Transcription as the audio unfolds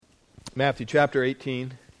Matthew chapter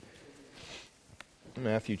 18.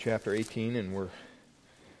 Matthew chapter 18, and we're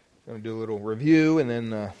going to do a little review and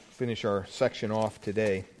then finish our section off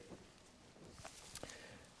today.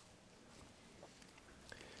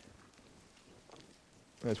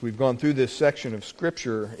 As we've gone through this section of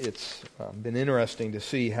Scripture, it's been interesting to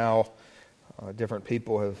see how different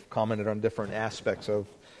people have commented on different aspects of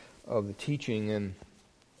the teaching. And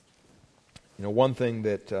one thing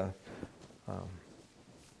that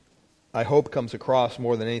I hope comes across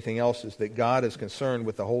more than anything else is that God is concerned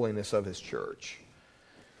with the holiness of His church,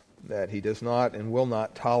 that He does not and will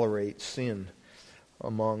not tolerate sin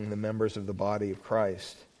among the members of the body of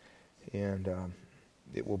Christ, and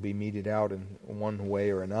it will be meted out in one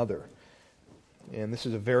way or another. And this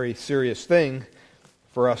is a very serious thing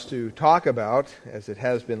for us to talk about, as it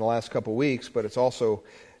has been the last couple of weeks, but it's also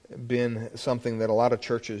been something that a lot of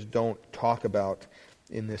churches don't talk about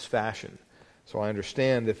in this fashion. So I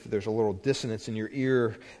understand if there's a little dissonance in your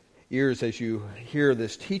ears as you hear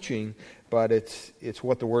this teaching, but it's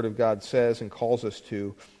what the Word of God says and calls us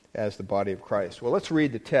to as the body of Christ. Well, let's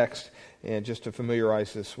read the text, and just to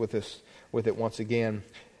familiarize us with it once again.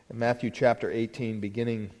 Matthew chapter 18,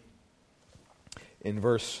 beginning in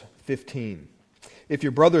verse 15. If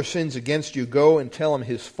your brother sins against you, go and tell him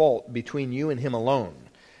his fault between you and him alone.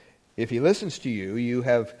 If he listens to you, you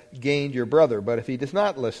have gained your brother. But if he does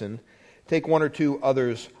not listen, take one or two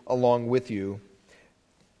others along with you,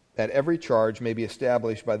 that every charge may be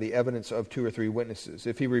established by the evidence of two or three witnesses.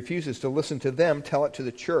 If he refuses to listen to them, tell it to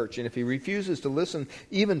the church. And if he refuses to listen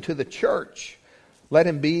even to the church, let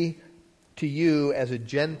him be to you as a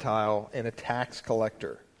Gentile and a tax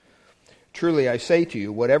collector. Truly I say to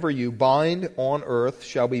you, whatever you bind on earth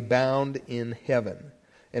shall be bound in heaven,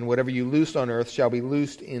 and whatever you loose on earth shall be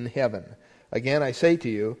loosed in heaven. Again I say to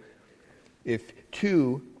you, if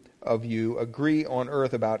two of you agree on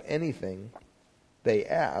earth about anything they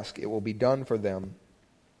ask, it will be done for them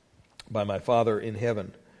by my Father in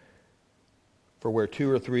heaven. For where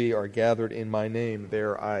two or three are gathered in my name,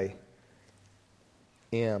 there I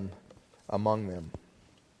am among them.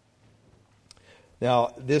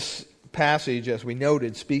 Now, this passage, as we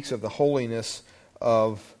noted, speaks of the holiness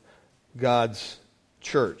of God's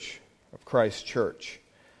church, of Christ's church.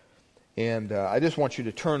 And I just want you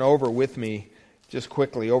to turn over with me just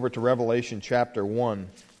quickly over to Revelation chapter 1,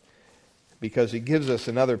 because it gives us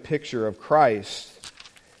another picture of Christ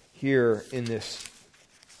here in this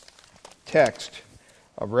text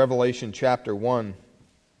of Revelation chapter 1.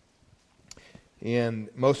 And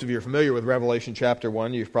most of you are familiar with Revelation chapter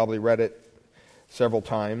 1. You've probably read it several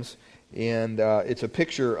times. And it's a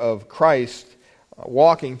picture of Christ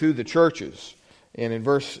walking through the churches. And in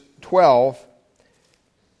verse 12,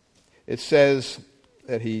 it says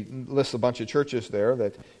that he lists a bunch of churches there,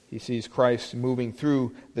 that he sees Christ moving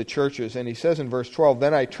through the churches. And he says in verse 12,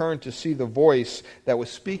 then I turned to see the voice that was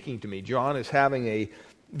speaking to me. John is having a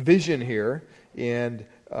vision here, and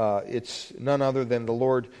it's none other than the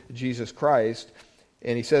Lord Jesus Christ.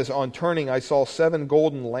 And he says, on turning I saw 7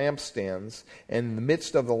 golden lampstands, and in the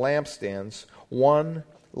midst of the lampstands, one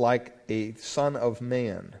like a son of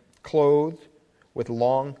man, clothed with a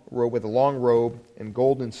long robe and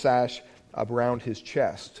golden sash around his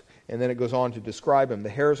chest. And then it goes on to describe him. The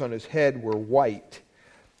hairs on his head were white,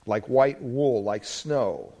 like white wool, like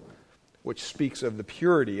snow, which speaks of the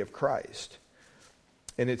purity of Christ.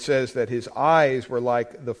 And it says that his eyes were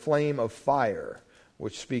like the flame of fire,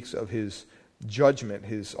 which speaks of his judgment,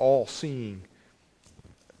 his all-seeing,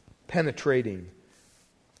 penetrating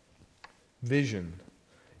vision.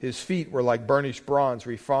 His feet were like burnished bronze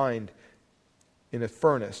refined in a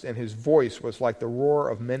furnace, and his voice was like the roar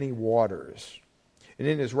of many waters. And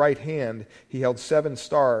in his right hand he held 7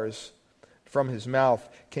 stars. From his mouth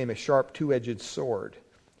came a sharp 2-edged sword,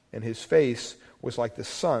 and his face was like the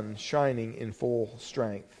sun shining in full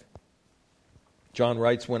strength. John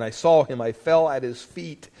writes, when I saw him, I fell at his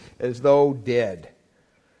feet as though dead.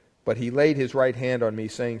 But he laid his right hand on me,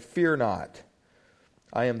 saying, fear not.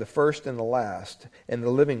 I am the first and the last, and the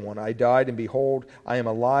living one. I died, and behold, I am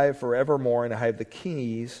alive forevermore, and I have the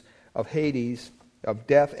keys of Hades, of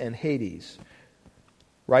death and Hades.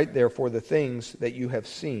 Write therefore the things that you have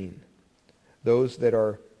seen, those that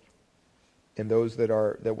are, and those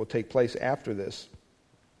that will take place after this.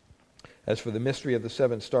 As for the mystery of the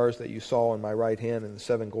 7 stars that you saw in my right hand, and the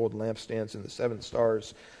 7 golden lampstands, and the 7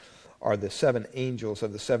 stars are the 7 angels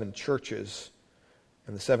of the 7 churches,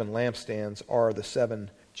 and the 7 lampstands are the 7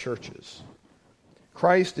 churches.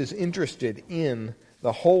 Christ is interested in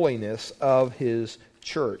the holiness of his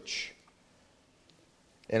church.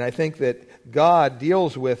 And I think that God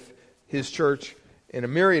deals with his church in a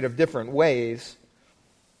myriad of different ways.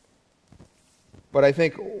 But I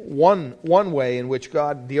think one way in which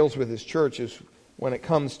God deals with His church is when it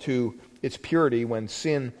comes to its purity, when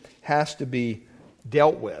sin has to be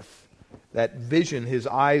dealt with. That vision, His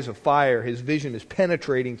eyes of fire, His vision is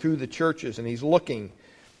penetrating through the churches, and He's looking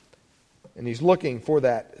for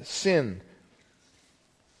that sin.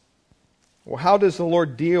 Well, how does the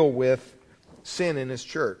Lord deal with sin in His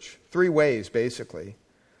church? 3 ways, basically.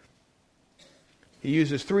 He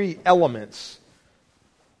uses 3 elements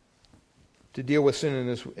to deal with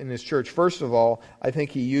sin in His church. First of all, I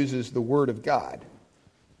think He uses the Word of God.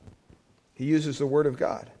 He uses the Word of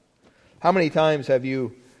God. How many times have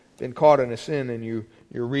you been caught in a sin and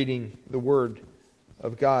you're reading the Word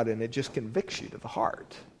of God and it just convicts you to the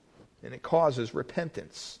heart and it causes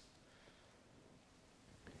repentance?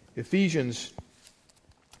 Ephesians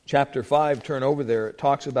chapter 5, turn over there, it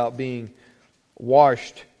talks about being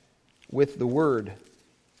washed with the Word.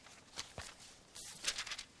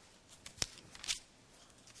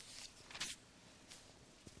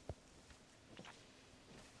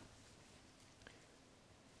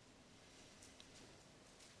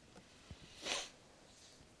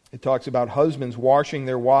 It talks about husbands washing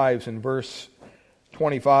their wives in verse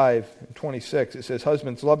 25 and 26. It says,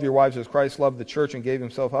 "Husbands, love your wives as Christ loved the church and gave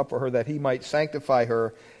Himself up for her, that He might sanctify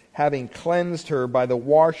her, having cleansed her by the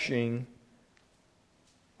washing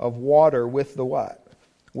of water with the what?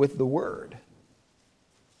 With the Word."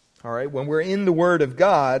 All right, when we're in the Word of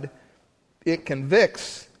God, it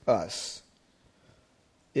convicts us.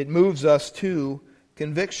 It moves us to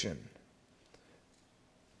conviction.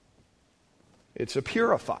 It's a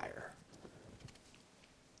purifier.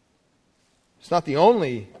 It's not the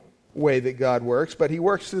only way that God works, but He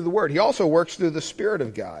works through the Word. He also works through the Spirit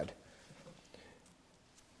of God.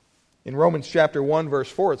 In Romans chapter 1, verse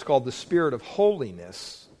 4, it's called the Spirit of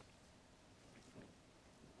holiness.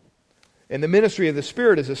 And the ministry of the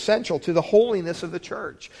Spirit is essential to the holiness of the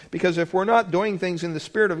church. Because if we're not doing things in the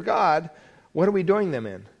Spirit of God, what are we doing them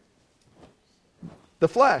in? The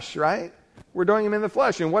flesh, right? We're doing them in the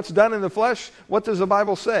flesh. And what's done in the flesh, what does the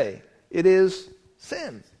Bible say? It is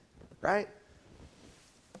sin, right?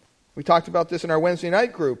 We talked about this in our Wednesday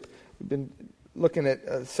night group. We've been looking at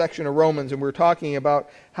a section of Romans, and we're talking about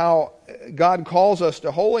how God calls us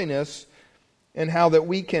to holiness and how that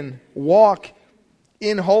we can walk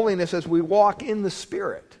in holiness as we walk in the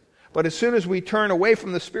Spirit. But as soon as we turn away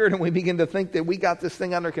from the Spirit and we begin to think that we got this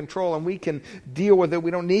thing under control and we can deal with it,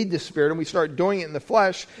 we don't need the Spirit, and we start doing it in the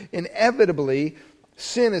flesh, inevitably,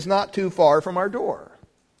 sin is not too far from our door.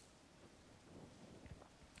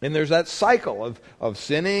 And there's that cycle of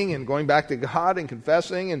sinning and going back to God and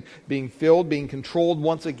confessing and being filled, being controlled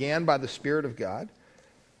once again by the Spirit of God.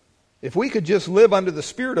 If we could just live under the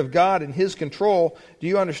Spirit of God and His control, do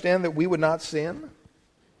you understand that we would not sin?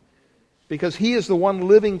 Because He is the one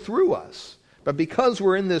living through us. But because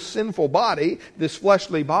we're in this sinful body, this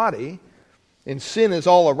fleshly body, and sin is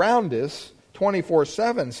all around us,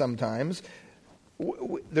 24/7 sometimes,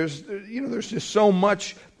 there's just so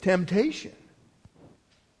much temptation.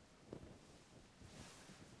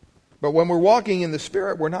 But when we're walking in the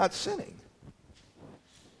Spirit, we're not sinning.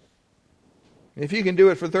 If you can do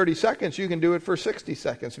it for 30 seconds, you can do it for 60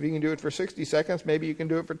 seconds. If you can do it for 60 seconds, maybe you can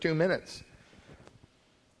do it for 2 minutes.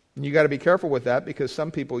 And you got to be careful with that, because some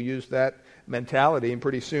people use that mentality, and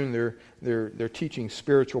pretty soon they're teaching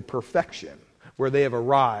spiritual perfection, where they have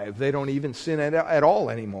arrived. They don't even sin at all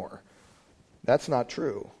anymore. That's not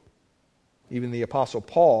true. Even the Apostle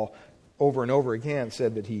Paul, over and over again,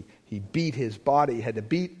 said that he beat his body, had to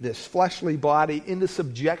beat this fleshly body into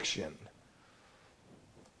subjection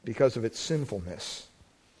because of its sinfulness.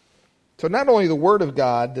 So not only the Word of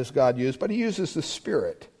God does God use, but He uses the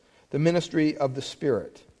Spirit, the ministry of the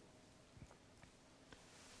Spirit.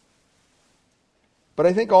 But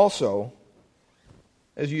I think also,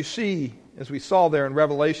 as you see, as we saw there in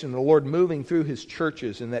Revelation, the Lord moving through His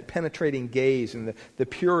churches in that penetrating gaze and the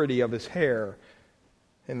purity of His hair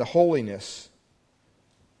and the holiness,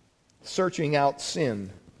 searching out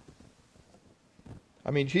sin. I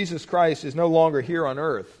mean, Jesus Christ is no longer here on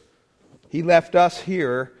earth. He left us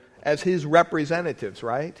here as His representatives,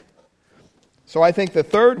 right? So I think the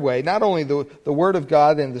third way, not only the Word of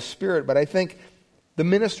God and the Spirit, but I think the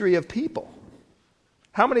ministry of people.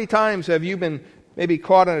 How many times have you been maybe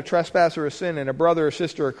caught in a trespass or a sin, and a brother or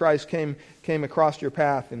sister of Christ came across your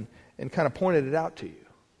path and kind of pointed it out to you?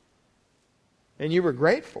 And you were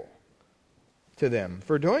grateful to them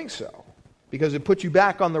for doing so, because it put you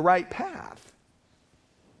back on the right path.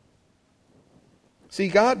 See,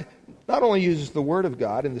 God not only uses the Word of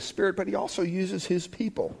God and the Spirit, but He also uses His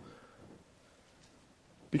people,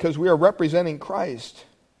 because we are representing Christ.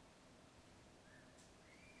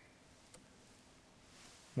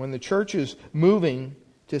 when the church is moving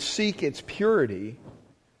to seek its purity,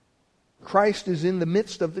 Christ is in the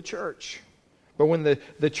midst of the church. But when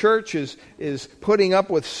the church is putting up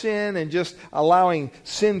with sin and just allowing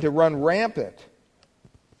sin to run rampant,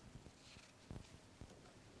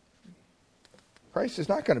 Christ is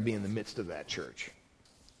not going to be in the midst of that church.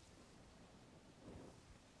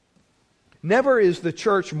 Never is the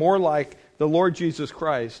church more like the Lord Jesus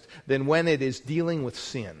Christ than when it is dealing with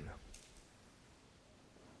sin.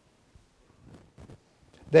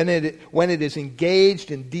 When it is engaged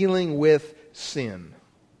in dealing with sin.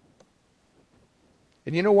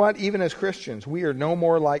 And you know what? Even as Christians, we are no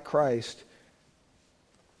more like Christ.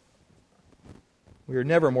 We are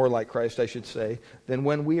never more like Christ, I should say, than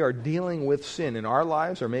when we are dealing with sin in our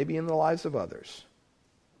lives or maybe in the lives of others.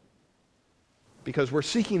 Because we're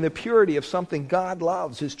seeking the purity of something God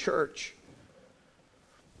loves, His church.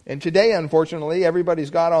 And today, unfortunately, everybody's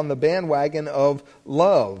got on the bandwagon of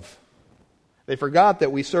love. They forgot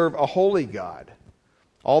that we serve a holy God.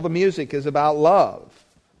 All the music is about love.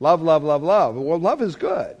 Love, love, love, love. Well, love is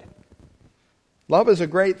good. Love is a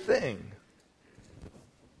great thing.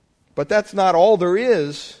 But that's not all there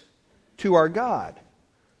is to our God.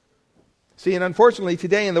 See, and unfortunately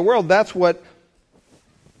today in the world, that's what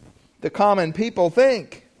the common people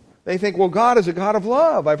think. They think, well, God is a God of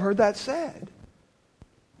love. I've heard that said.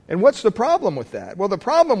 And what's the problem with that? Well, the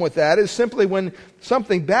problem with that is simply when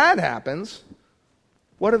something bad happens,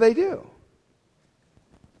 what do?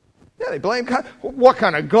 Yeah, they blame God. What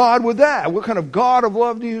kind of God would that? What kind of God of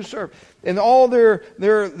love do you serve? And all their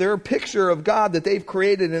picture of God that they've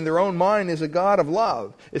created in their own mind is a God of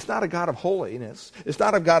love. It's not a God of holiness. It's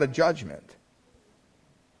not a God of judgment.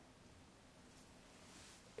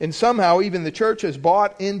 And somehow even the church has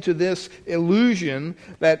bought into this illusion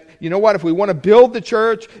that, you know what, if we want to build the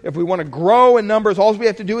church, if we want to grow in numbers, all we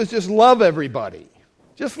have to do is just love everybody.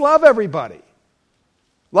 Just love everybody.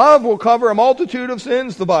 Love will cover a multitude of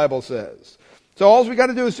sins, the Bible says. So all we got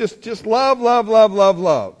to do is just love, love, love, love,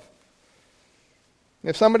 love.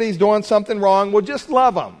 If somebody's doing something wrong, well, just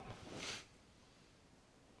love them.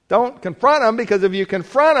 Don't confront them, because if you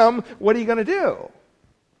confront them, what are you going to do?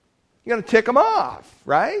 You're going to tick them off,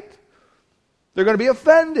 right? They're going to be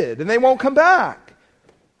offended, and they won't come back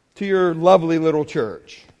to your lovely little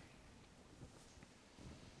church.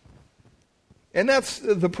 And that's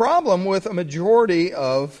the problem with a majority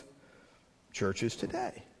of churches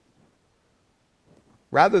today.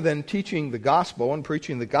 Rather than teaching the gospel and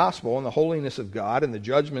preaching the gospel and the holiness of God and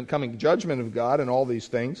the coming judgment of God and all these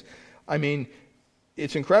things, I mean,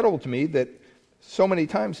 it's incredible to me that so many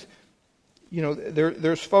times, you know,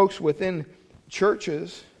 there's folks within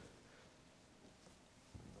churches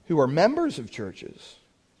who are members of churches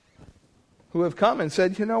who have come and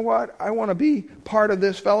said, you know what, I want to be part of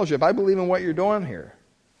this fellowship. I believe in what you're doing here.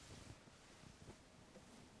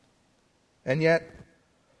 And yet,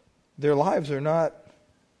 their lives are not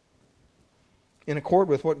in accord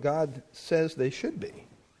with what God says they should be.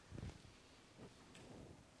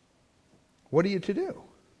 What are you to do?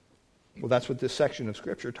 Well, that's what this section of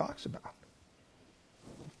Scripture talks about.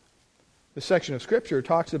 This section of Scripture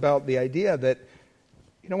talks about the idea that,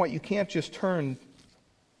 you know what, you can't just turn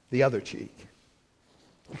the other cheek.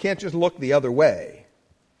 You can't just look the other way.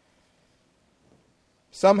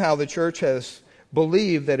 Somehow the church has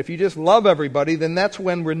believed that if you just love everybody, then that's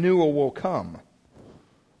when renewal will come.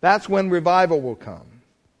 That's when revival will come.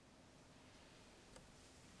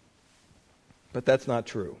 But that's not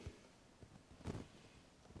true.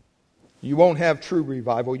 You won't have true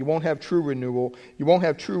revival. You won't have true renewal. You won't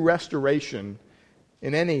have true restoration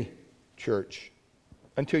in any church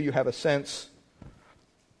until you have a sense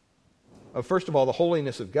of, first of all, the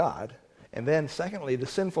holiness of God, and then, secondly, the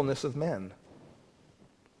sinfulness of men.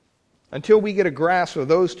 Until we get a grasp of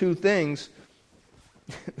those two things,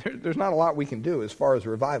 there's not a lot we can do as far as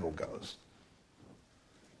revival goes.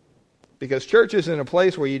 Because church isn't a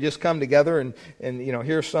place where you just come together and you know,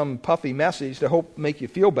 hear some puffy message to make you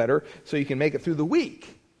feel better so you can make it through the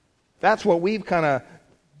week. That's what we've kind of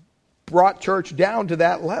brought church down to,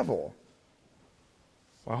 that level.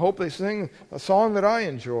 I hope they sing a song that I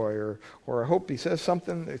enjoy, or I hope he says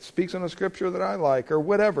something that speaks on a scripture that I like, or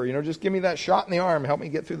whatever. You know, just give me that shot in the arm and help me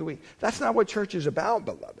get through the week. That's not what church is about,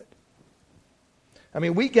 beloved. I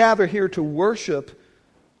mean, we gather here to worship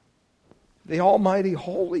the almighty,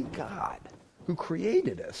 holy God who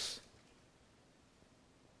created us.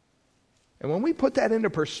 And when we put that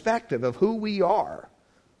into perspective of who we are,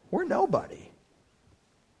 we're nobody.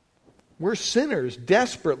 We're sinners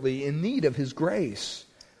desperately in need of His grace.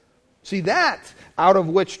 See, that's out of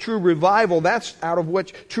which true revival, that's out of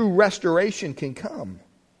which true restoration can come.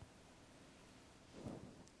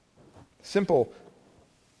 Simple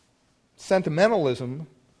sentimentalism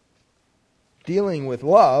dealing with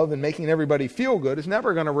love and making everybody feel good is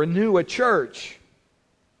never going to renew a church.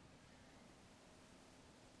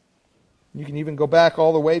 You can even go back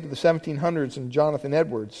all the way to the 1700s and Jonathan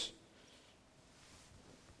Edwards.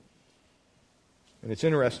 And it's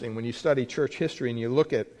interesting when you study church history and you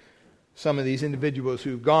look at some of these individuals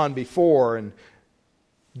who've gone before and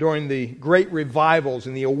during the great revivals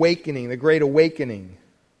and the awakening, the Great Awakening.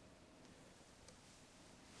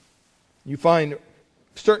 You find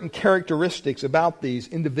certain characteristics about these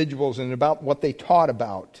individuals and about what they taught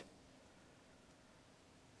about.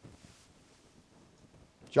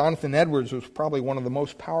 Jonathan Edwards was probably one of the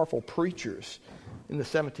most powerful preachers in the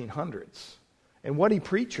 1700s. And what did he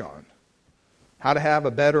preach on? How to have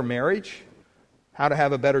a better marriage? How to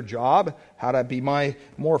have a better job? How to be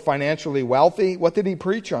more financially wealthy? What did he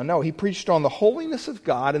preach on? No, he preached on the holiness of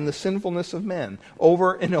God and the sinfulness of men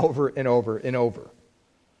over and over and over and over.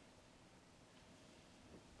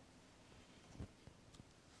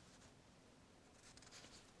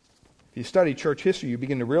 If you study church history, you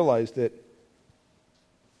begin to realize that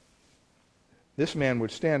this man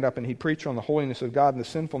would stand up and he'd preach on the holiness of God and the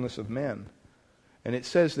sinfulness of men. And it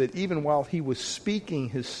says that even while he was speaking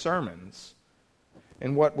his sermons,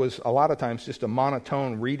 in what was a lot of times just a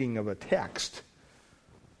monotone reading of a text,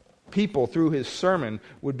 people through his sermon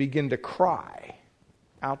would begin to cry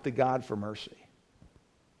out to God for mercy.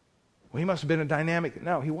 Well, he must have been a dynamic.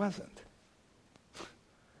 No, he wasn't.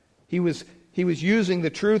 He was using the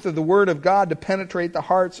truth of the Word of God to penetrate the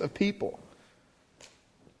hearts of people.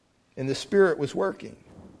 And the Spirit was working.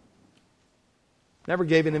 Never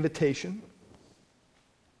gave an invitation.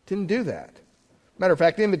 Didn't do that. Matter of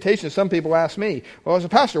fact, the invitation, some people ask me, well, as a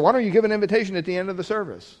pastor, why don't you give an invitation at the end of the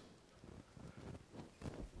service?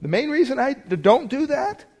 The main reason I don't do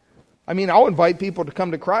that, I'll invite people to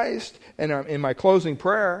come to Christ and in my closing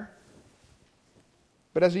prayer.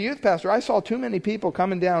 But as a youth pastor, I saw too many people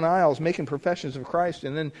coming down aisles making professions of Christ,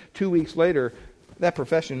 and then 2 weeks later, that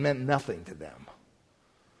profession meant nothing to them.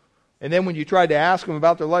 And then when you tried to ask them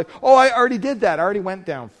about their life, oh, I already did that. I already went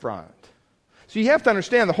down front. So you have to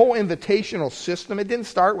understand the whole invitational system, it didn't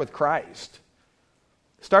start with Christ.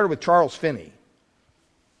 It started with Charles Finney.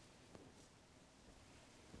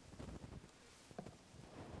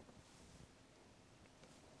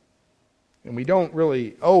 And we don't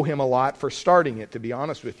really owe him a lot for starting it, to be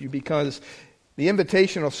honest with you, because the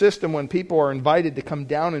invitational system, when people are invited to come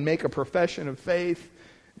down and make a profession of faith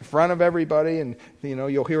in front of everybody, and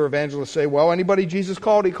you'll hear evangelists say, well, anybody Jesus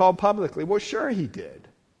called, he called publicly. Well, sure he did.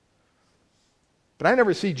 But I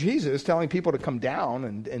never see Jesus telling people to come down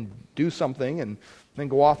and do something and then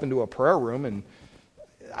go off into a prayer room. And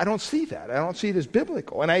I don't see that. I don't see it as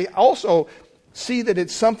biblical. And I also see that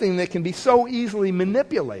it's something that can be so easily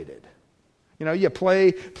manipulated. You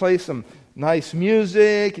play some nice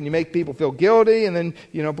music and you make people feel guilty, and then,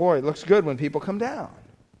 boy, it looks good when people come down.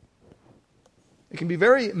 It can be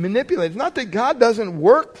very manipulated. It's not that God doesn't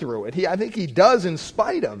work through it. I think he does in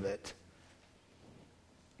spite of it.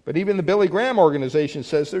 But even the Billy Graham organization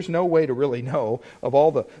says there's no way to really know, of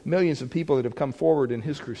all the millions of people that have come forward in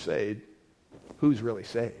his crusade, who's really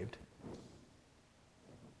saved.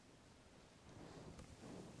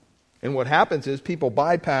 And what happens is people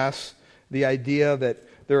bypass the idea that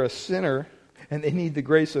they're a sinner and they need the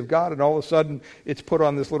grace of God, and all of a sudden it's put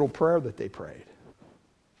on this little prayer that they prayed.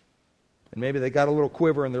 And maybe they got a little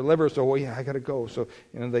quiver in their liver, so, I got to go. So,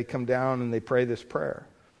 they come down and they pray this prayer,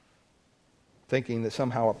 thinking that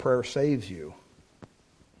somehow a prayer saves you.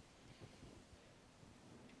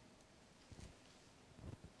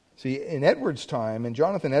 See, in Edwards' time, in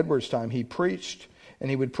Jonathan Edwards' time, he preached, and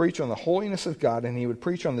he would preach on the holiness of God, and he would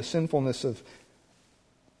preach on the sinfulness of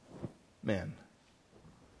men.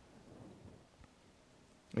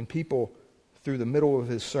 And people, through the middle of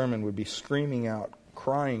his sermon, would be screaming out,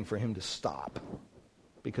 crying for him to stop,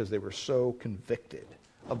 because they were so convicted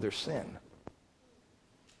of their sin.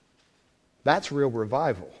 That's real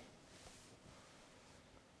revival.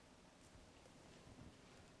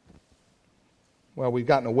 Well, we've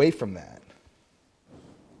gotten away from that.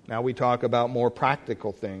 Now we talk about more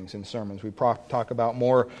practical things in sermons. We talk about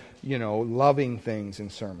more, loving things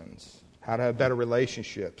in sermons. How to have better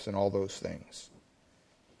relationships and all those things.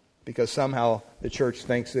 Because somehow the church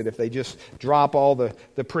thinks that if they just drop all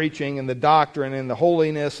the preaching and the doctrine and the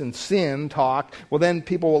holiness and sin talk, well, then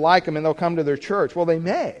people will like them and they'll come to their church. Well, they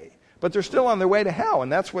may. But they're still on their way to hell,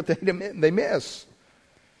 and that's what they miss.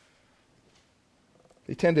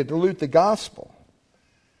 They tend to dilute the gospel.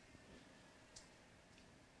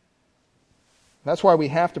 That's why we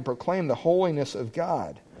have to proclaim the holiness of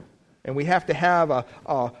God. And we have to have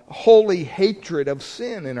a holy hatred of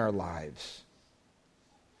sin in our lives.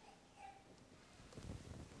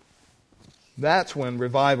 That's when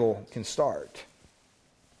revival can start.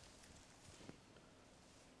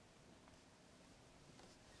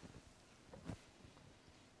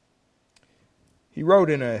 He wrote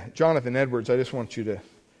in Jonathan Edwards, I just want you to,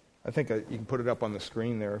 I think you can put it up on the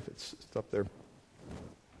screen there if it's up there,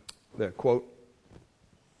 the quote.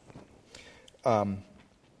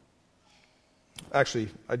 Actually,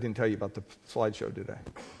 I didn't tell you about the slideshow, did I?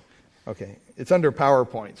 Okay. It's under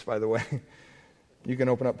PowerPoints, by the way. You can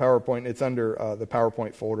open up PowerPoint. It's under the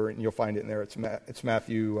PowerPoint folder, and you'll find it in there. It's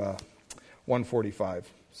Matthew 145.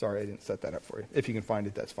 Sorry, I didn't set that up for you. If you can find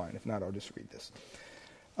it, that's fine. If not, I'll just read this.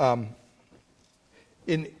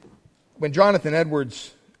 When Jonathan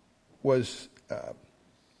Edwards was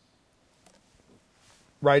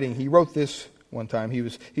writing, he wrote this one time. He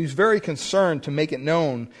was very concerned to make it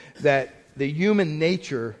known that the human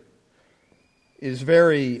nature is a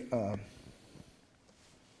very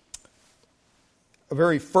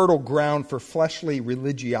fertile ground for fleshly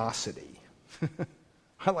religiosity.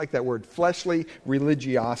 I like that word, fleshly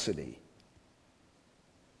religiosity,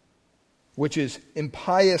 which is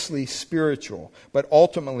impiously spiritual, but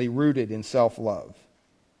ultimately rooted in self-love.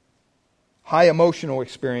 High emotional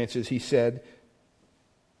experiences, he said,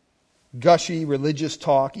 gushy religious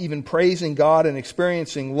talk, even praising God and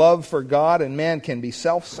experiencing love for God and man can be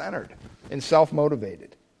self-centered and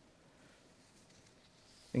self-motivated.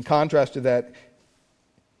 In contrast to that,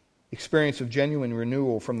 experience of genuine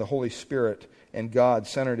renewal from the Holy Spirit and God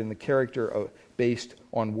centered in the character based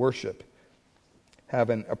on worship have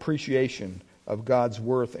an appreciation of God's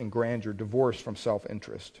worth and grandeur divorced from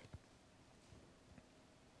self-interest.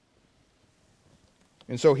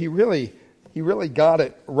 And so he really got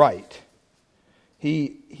it right.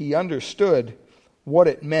 He understood what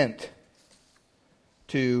it meant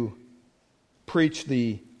to preach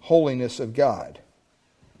the holiness of God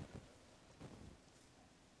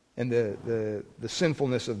and the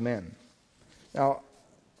sinfulness of men. Now,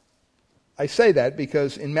 I say that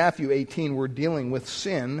because in Matthew 18 we're dealing with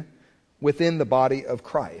sin within the body of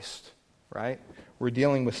Christ, right? We're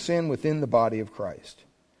dealing with sin within the body of Christ.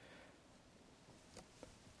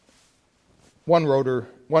 One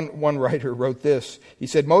writer wrote this. He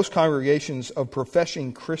said, most congregations of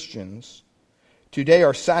professing Christians today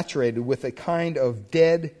are saturated with a kind of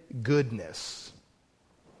dead goodness,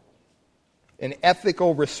 an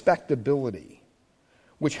ethical respectability,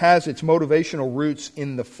 which has its motivational roots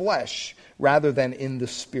in the flesh rather than in the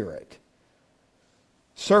spirit.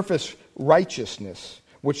 Surface righteousness,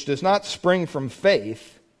 which does not spring from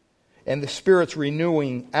faith and the Spirit's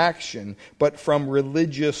renewing action, but from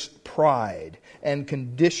religious pride and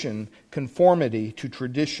conformity to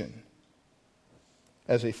tradition,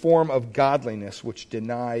 as a form of godliness which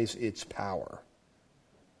denies its power.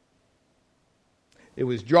 It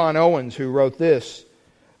was John Owens who wrote this: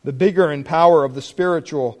 the vigor and power of the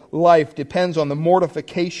spiritual life depends on the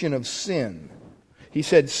mortification of sin. He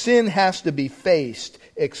said, sin has to be faced,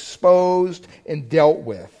 exposed, and dealt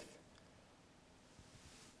with.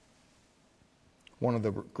 One of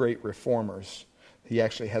the great reformers, he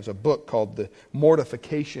actually has a book called The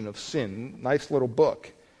Mortification of Sin. Nice little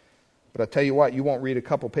book. But I tell you what, you won't read a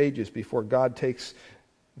couple pages before God takes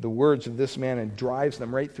the words of this man and drives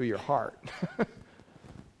them right through your heart.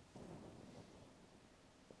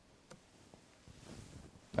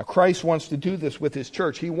 Now, Christ wants to do this with His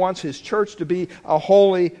church. He wants His church to be a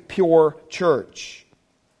holy, pure church.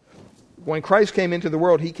 When Christ came into the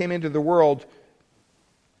world, He came into the world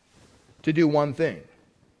to do one thing.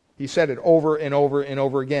 He said it over and over and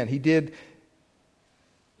over again. He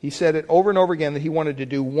said it over and over again that He wanted to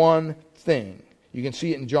do one thing. You can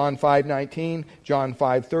see it in John 5:19, John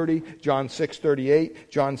 5:30, John 6:38,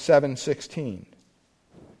 John 7:16.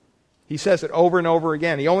 He says it over and over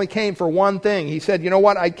again. He only came for one thing. He said, you know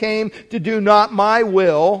what? I came to do not my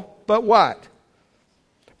will, but what?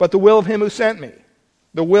 But the will of Him who sent me.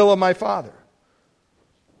 The will of my Father.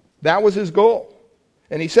 That was His goal.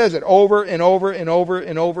 And He says it over and over and over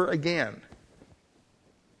and over again.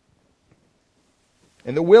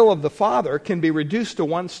 And the will of the Father can be reduced to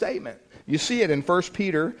one statement. You see it in 1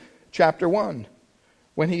 Peter chapter 1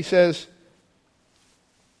 when he says,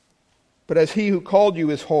 but as He who called you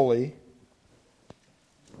is holy,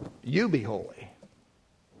 you be holy.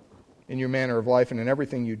 In your manner of life and in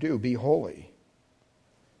everything you do, be holy.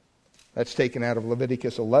 That's taken out of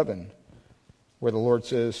Leviticus 11, where the Lord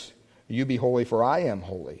says, you be holy for I am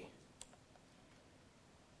holy.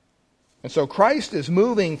 And so Christ is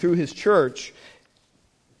moving through His church,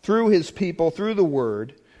 through His people, through the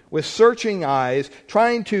Word, with searching eyes,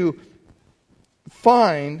 trying to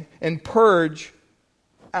find and purge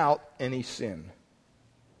out any sin.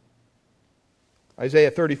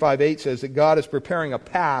 Isaiah 35:8 says that God is preparing a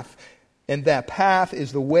path, and that path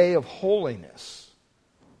is the way of holiness.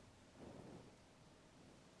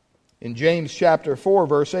 In James chapter 4,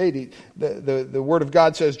 verse 8, the Word of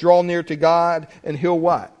God says, draw near to God, and He'll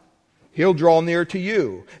what? He'll draw near to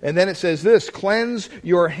you. And then it says this, cleanse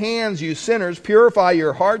your hands, you sinners, purify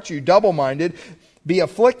your hearts, you double-minded, be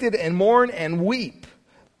afflicted and mourn and weep.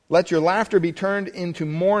 Let your laughter be turned into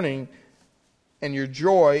mourning and your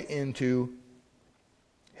joy into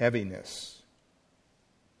heaviness.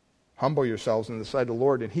 Humble yourselves in the sight of the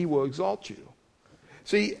Lord and He will exalt you.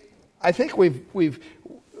 See, I think we've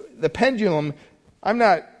the pendulum, I'm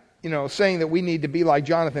not, saying that we need to be like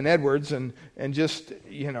Jonathan Edwards and just,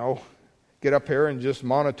 get up here and just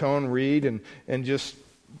monotone read and just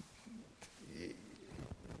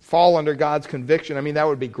fall under God's conviction. I mean, that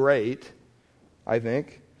would be great, I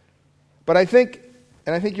think. But I think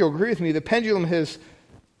you'll agree with me, the pendulum has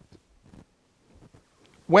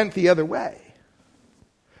went the other way.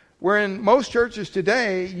 Where in most churches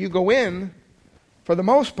today, you go in, for the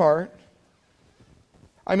most part,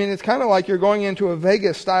 I mean, it's kind of like you're going into a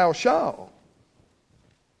Vegas-style show.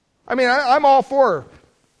 I mean, I'm all for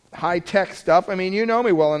high-tech stuff. I mean, you know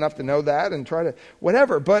me well enough to know that and try to,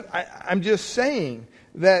 whatever. But I'm just saying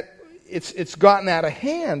that it's gotten out of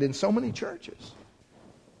hand in so many churches.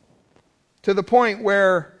 To the point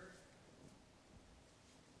where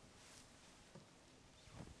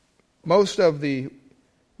most of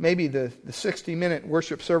maybe the 60-minute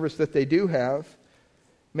worship service that they do have,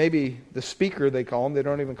 maybe the speaker they call him, they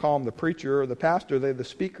don't even call him the preacher or the pastor, they're the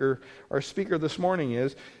speaker. Our speaker this morning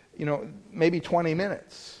is, maybe 20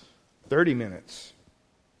 minutes, 30 minutes.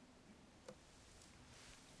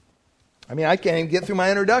 I mean, I can't even get through my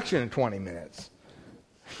introduction in 20 minutes.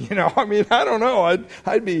 I mean, I don't know.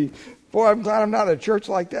 I'd be, boy, I'm glad I'm not at a church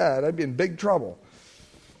like that. I'd be in big trouble.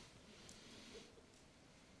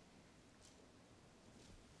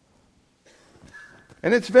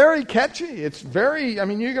 And it's very catchy. It's very, I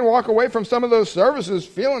mean, you can walk away from some of those services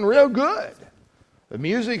feeling real good. The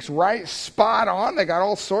music's right, spot on. They got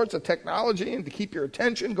all sorts of technology and to keep your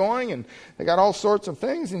attention going, and they got all sorts of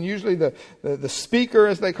things. And usually the speaker,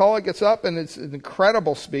 as they call it, gets up, and it's an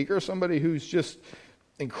incredible speaker, somebody who's just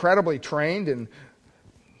incredibly trained, and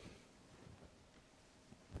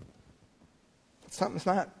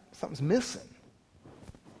something's missing.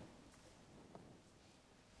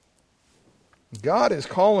 God is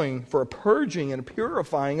calling for a purging and a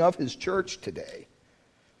purifying of His church today.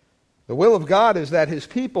 The will of God is that His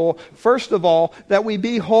people, first of all, that we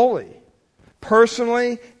be holy,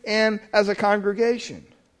 personally and as a congregation.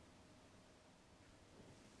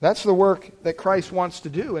 That's the work that Christ wants to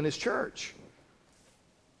do in His church.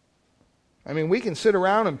 I mean, we can sit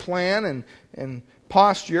around and plan and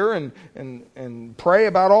posture and pray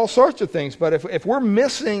about all sorts of things, but if we're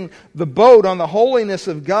missing the boat on the holiness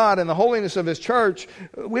of God and the holiness of His church,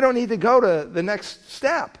 we don't need to go to the next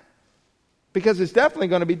step, because it's definitely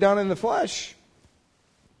going to be done in the flesh.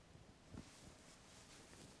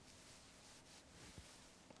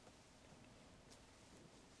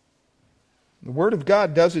 The Word of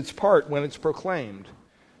God does its part when it's proclaimed.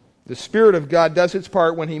 The Spirit of God does its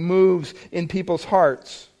part when He moves in people's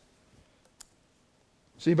hearts.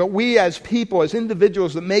 See, but we as people, as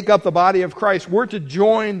individuals that make up the body of Christ, we're to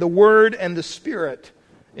join the Word and the Spirit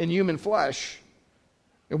in human flesh.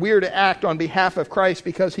 And we are to act on behalf of Christ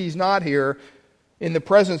because He's not here in the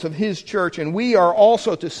presence of His church. And we are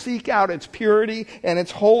also to seek out its purity and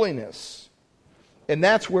its holiness. And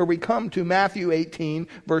that's where we come to Matthew 18,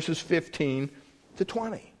 verses 15 to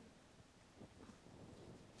 20.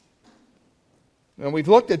 And we've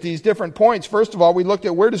looked at these different points. First of all, we looked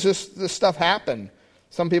at where does this stuff happen.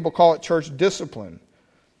 Some people call it church discipline.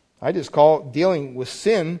 I just call it dealing with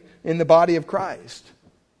sin in the body of Christ.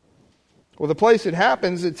 Well, the place it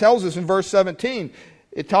happens, it tells us in verse 17,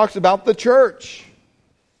 it talks about the church.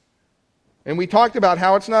 And we talked about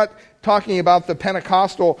how it's not talking about the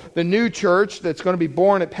Pentecostal, the new church that's going to be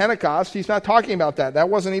born at Pentecost. He's not talking about that. That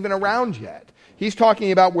wasn't even around yet. He's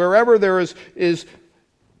talking about wherever there is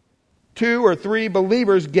 2 or 3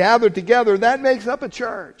 believers gathered together, that makes up a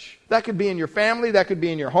church. That could be in your family, that could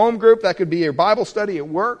be in your home group, that could be your Bible study at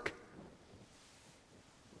work.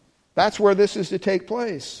 That's where this is to take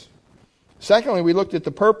place. Secondly, we looked at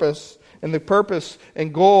the purpose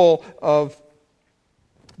and goal of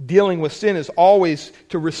dealing with sin is always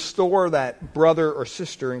to restore that brother or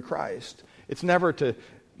sister in Christ. It's never to,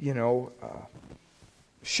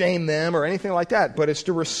 shame them or anything like that, but it's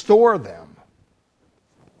to restore them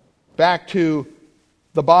back to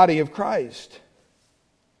the body of Christ.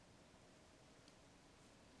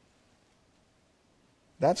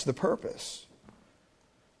 That's the purpose.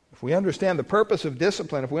 If we understand the purpose of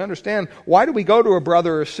discipline, if we understand why do we go to a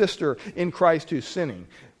brother or sister in Christ who's sinning,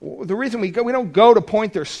 the reason we don't go to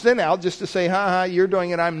point their sin out just to say, ha ha, you're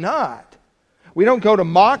doing it, I'm not. We don't go to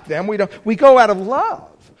mock them. We go out of love.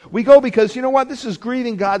 We go because, you know what, this is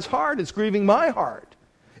grieving God's heart. It's grieving my heart.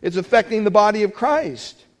 It's affecting the body of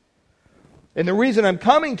Christ. And the reason I'm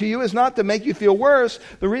coming to you is not to make you feel worse.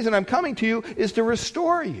 The reason I'm coming to you is to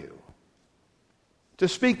restore you. To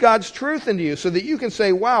speak God's truth into you so that you can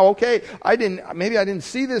say, wow, okay, maybe I didn't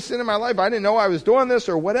see this sin in my life. I didn't know I was doing this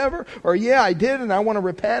or whatever. Or yeah, I did and I want to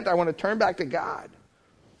repent. I want to turn back to God.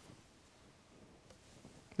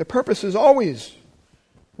 The purpose is always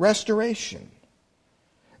restoration.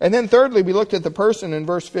 And then thirdly, we looked at the person in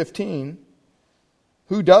verse 15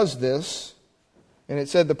 who does this. And it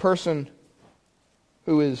said the person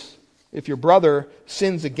who is, if your brother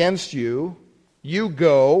sins against you, you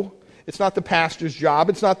go. It's not the pastor's job.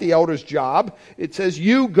 It's not the elder's job. It says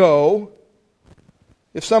you go.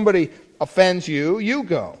 If somebody offends you, you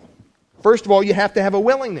go. First of all, you have to have a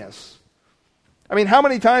willingness. I mean, how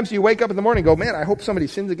many times do you wake up in the morning and go, man, I hope somebody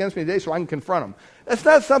sins against me today so I can confront them? That's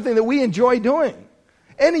not something that we enjoy doing.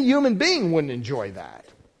 Any human being wouldn't enjoy that.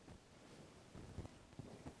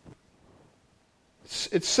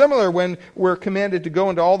 It's similar when we're commanded to go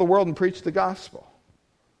into all the world and preach the gospel.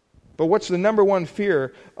 But what's the number one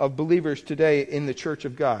fear of believers today in the church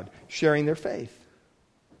of God? Sharing their faith.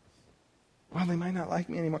 Well, they might not like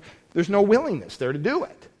me anymore. There's no willingness there to do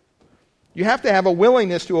it. You have to have a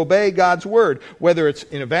willingness to obey God's word, whether it's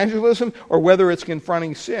in evangelism or whether it's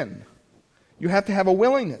confronting sin. You have to have a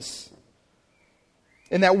willingness.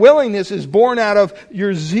 And that willingness is born out of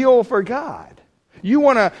your zeal for God. You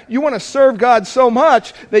want to serve God so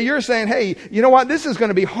much that you're saying, hey, you know what? This is going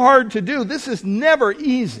to be hard to do. This is never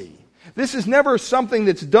easy. This is never something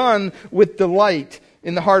that's done with delight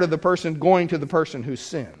in the heart of the person going to the person who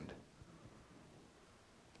sinned.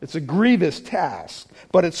 It's a grievous task,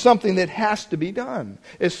 but it's something that has to be done,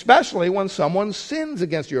 especially when someone sins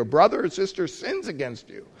against you. A brother or sister sins against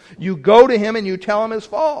you. You go to him and you tell him his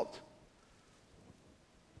fault.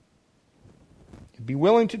 Be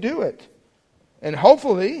willing to do it. And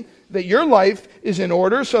hopefully that your life is in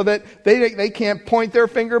order so that they can't point their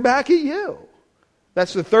finger back at you.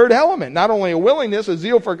 That's the third element. Not only a willingness, a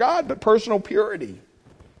zeal for God, but personal purity.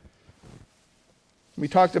 We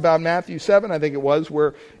talked about Matthew 7, I think it was,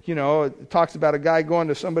 where, it talks about a guy going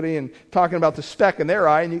to somebody and talking about the speck in their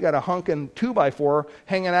eye, and you got a hunkin' 2x4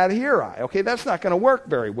 hanging out of your eye. Okay, that's not going to work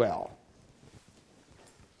very well.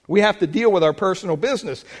 We have to deal with our personal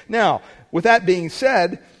business. Now, with that being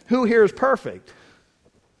said, who here is perfect?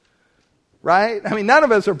 Right? I mean, none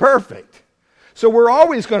of us are perfect. So we're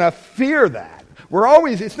always going to fear that.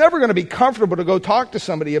 It's never going to be comfortable to go talk to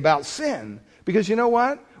somebody about sin. Because you know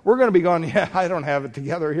what? We're going to be going, yeah, I don't have it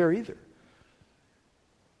together here either. It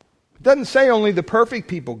doesn't say only the perfect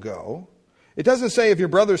people go. It doesn't say if your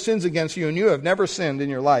brother sins against you and you have never sinned in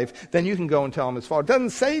your life, then you can go and tell him his fault. It doesn't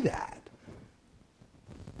say that.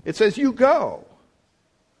 It says you go.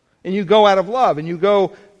 And you go out of love. And you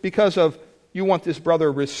go because of you want this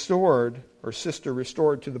brother restored or sister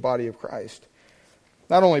restored to the body of Christ.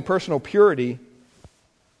 Not only personal purity,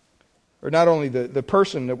 or not only the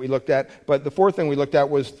person that we looked at, but the fourth thing we looked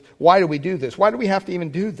at was, why do we do this? Why do we have to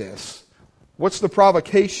even do this? What's the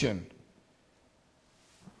provocation?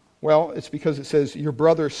 Well, it's because it says, your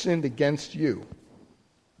brother sinned against you.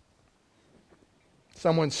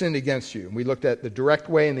 Someone sinned against you. And we looked at the direct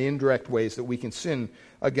way and the indirect ways that we can sin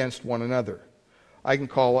against one another. I can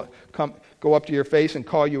go up to your face and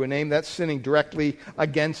call you a name. That's sinning directly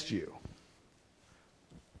against you.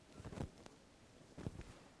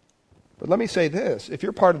 But let me say this. If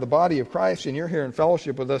you're part of the body of Christ and you're here in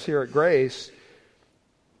fellowship with us here at Grace,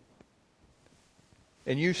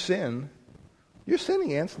 and you sin, you're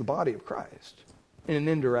sinning against the body of Christ in an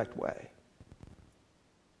indirect way.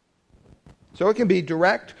 So it can be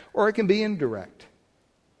direct or it can be indirect.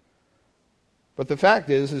 But the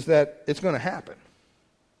fact is that it's going to happen.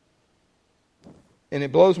 And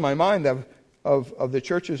it blows my mind of the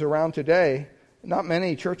churches around today, not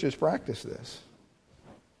many churches practice this.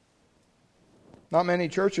 Not many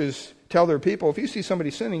churches tell their people, if you see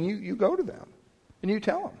somebody sinning, you go to them and you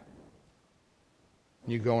tell them.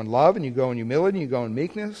 You go in love and you go in humility and you go in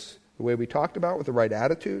meekness, the way we talked about, with the right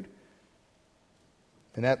attitude.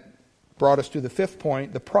 And that brought us to the fifth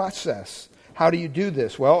point, the process. How do you do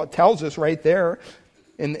this? Well, it tells us right there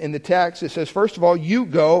in the text. It says, first of all, you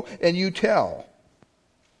go and you tell.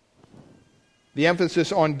 The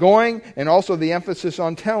emphasis on going and also the emphasis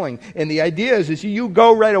on telling. And the idea is you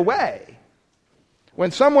go right away.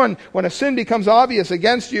 When a sin becomes obvious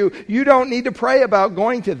against you, you don't need to pray about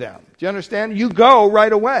going to them. Do you understand? You go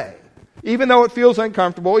right away. Even though it feels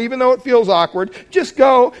uncomfortable, even though it feels awkward, just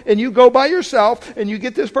go, and you go by yourself, and you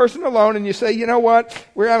get this person alone, and you say, you know what?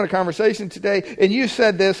 We're having a conversation today, and you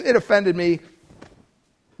said this, it offended me.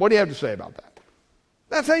 What do you have to say about that?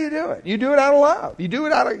 That's how you do it. You do it out of love. You do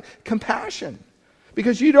it out of compassion.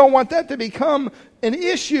 Because you don't want that to become an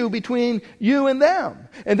issue between you and them.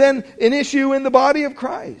 And then an issue in the body of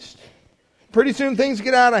Christ. Pretty soon things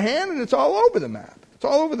get out of hand, and it's all over the map. It's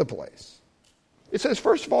all over the place. It says,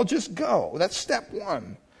 first of all, just go. That's step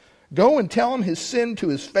one. Go and tell him his sin to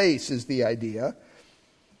his face is the idea,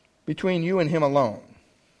 between you and him alone.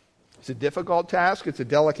 It's a difficult task. It's a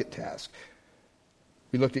delicate task.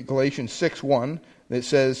 We looked at Galatians 6:1 that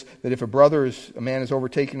says that if a man is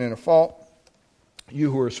overtaken in a fault,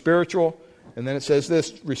 you who are spiritual, and then it says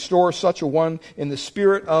this, restore such a one in the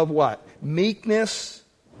spirit of what? Meekness.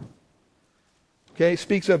 Okay,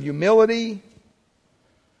 speaks of humility.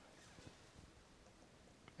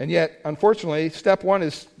 And yet, unfortunately, step one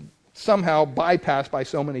is somehow bypassed by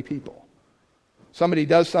so many people. Somebody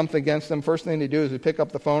does something against them, first thing they do is they pick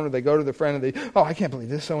up the phone or they go to their friend and they, I can't believe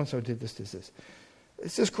this, so-and-so did this.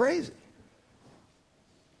 It's just crazy.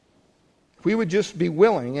 If we would just be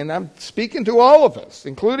willing, and I'm speaking to all of us,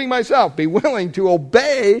 including myself, be willing to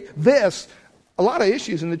obey this, a lot of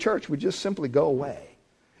issues in the church would just simply go away.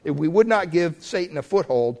 If we would not give Satan a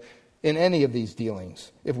foothold in any of these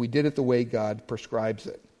dealings, if we did it the way God prescribes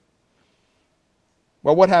it.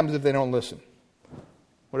 Well, what happens if they don't listen?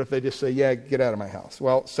 What if they just say, yeah, get out of my house?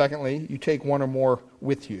 Well, secondly, you take one or more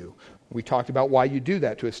with you. We talked about why you do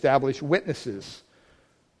that, to establish witnesses.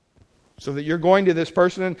 So that you're going to this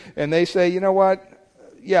person and they say, you know what?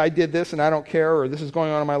 Yeah, I did this and I don't care, or this is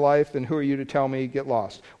going on in my life, then who are you to tell me? Get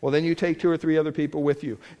lost. Well, then you take 2 or 3 other people with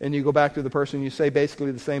you and you go back to the person and you say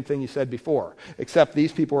basically the same thing you said before, except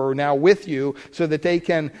these people are now with you so that they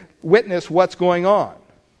can witness what's going on.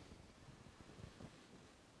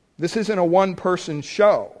 This isn't a one-person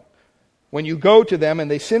show. When you go to them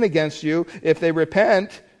and they sin against you, if they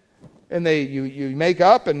repent and you make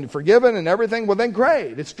up and forgiven and everything, well then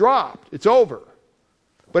great, it's dropped, it's over.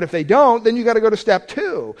 But if they don't, then you got to go to step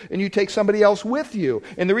 2, and you take somebody else with you.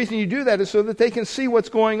 And the reason you do that is so that they can see what's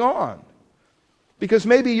going on. Because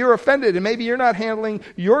maybe you're offended, and maybe you're not handling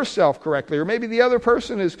yourself correctly, or maybe the other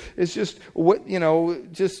person is just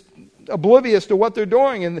just oblivious to what they're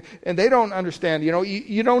doing, and they don't understand.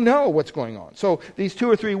 You don't know what's going on. So these 2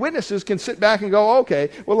 or 3 witnesses can sit back and go, okay,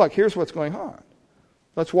 well look, here's what's going on.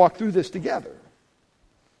 Let's walk through this together.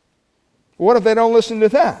 What if they don't listen to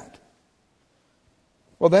that?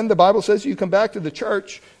 Well, then the Bible says you come back to the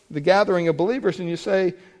church, the gathering of believers, and you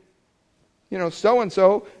say,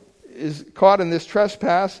 so-and-so is caught in this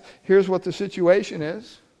trespass. Here's what the situation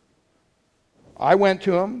is. I went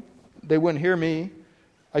to them. They wouldn't hear me.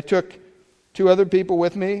 I took 2 other people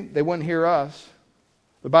with me. They wouldn't hear us.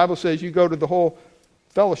 The Bible says you go to the whole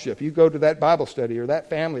fellowship. You go to that Bible study or that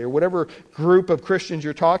family or whatever group of Christians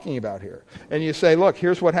you're talking about here. And you say, look,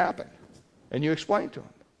 here's what happened. And you explain to them.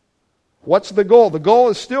 What's the goal? The goal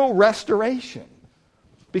is still restoration.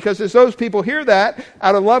 Because as those people hear that,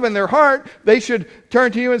 out of love in their heart, they should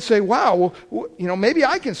turn to you and say, wow, well, maybe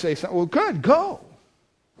I can say something. Well, good, go.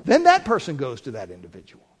 Then that person goes to that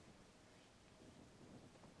individual.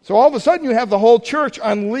 So all of a sudden you have the whole church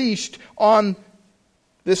unleashed on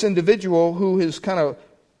this individual who has kind of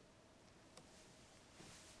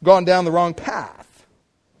gone down the wrong path.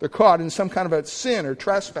 They're caught in some kind of a sin or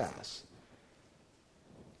trespass.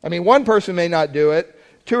 I mean, one person may not do it.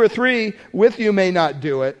 2 or 3 with you may not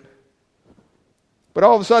do it. But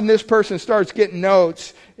all of a sudden this person starts getting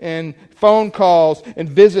notes and phone calls and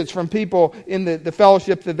visits from people in the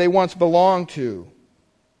fellowship that they once belonged to.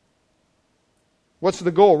 What's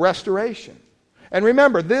the goal? Restoration. And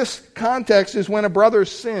remember, this context is when a brother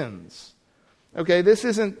sins. Okay, this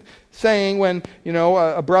isn't saying when,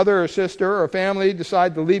 a brother or sister or a family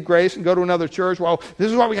decide to leave grace and go to another church, well,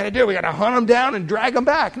 this is what we got to do. We got to hunt them down and drag them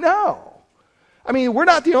back. No. I mean, we're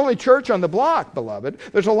not the only church on the block, beloved.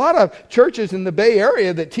 There's a lot of churches in the Bay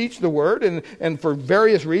Area that teach the Word, and for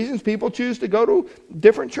various reasons, people choose to go to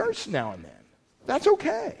different churches now and then. That's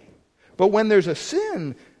okay. But when there's a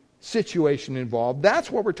sin situation involved, that's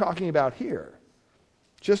what we're talking about here.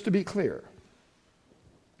 Just to be clear.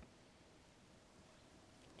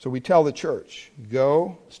 So we tell the church,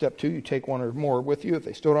 go. Step 2, you take 1 or more with you. If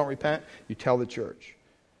they still don't repent, you tell the church.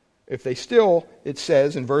 If they still, it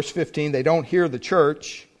says in verse 15, they don't hear the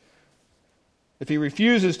church, if he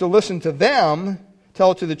refuses to listen to them,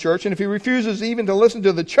 tell it to the church. And if he refuses even to listen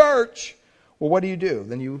to the church, well, what do?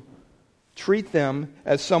 Then you treat them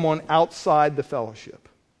as someone outside the fellowship.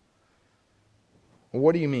 Well,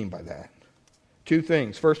 what do you mean by that? Two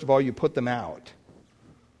things. First of all, you put them out.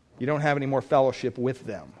 You don't have any more fellowship with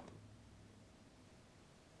them.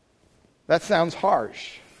 That sounds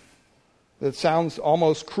harsh. That sounds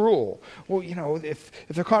almost cruel. Well, if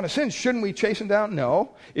they're caught in sin, shouldn't we chase them down? No.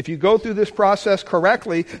 If you go through this process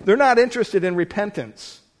correctly, they're not interested in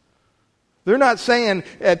repentance. They're not saying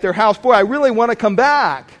at their house, boy, I really want to come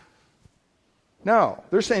back. No.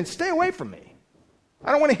 They're saying, stay away from me.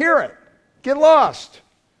 I don't want to hear it. Get lost.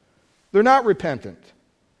 They're not repentant.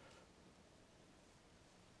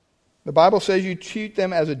 The Bible says you treat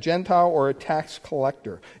them as a Gentile or a tax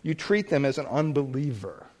collector. You treat them as an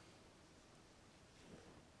unbeliever.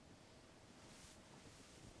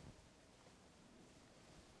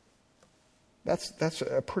 That's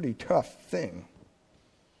a pretty tough thing.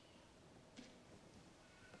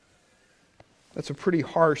 That's a pretty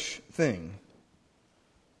harsh thing.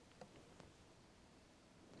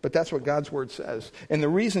 But that's what God's Word says. And the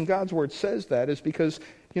reason God's Word says that is because,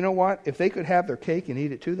 you know what? If they could have their cake and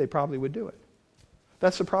eat it too, they probably would do it.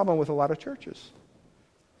 That's the problem with a lot of churches.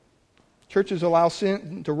 Churches allow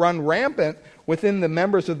sin to run rampant within the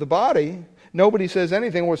members of the body. Nobody says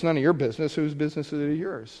anything. Well, it's none of your business. Whose business is it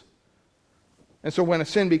yours? And so when a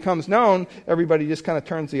sin becomes known, everybody just kind of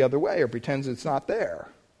turns the other way or pretends it's not there.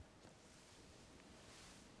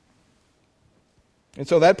 And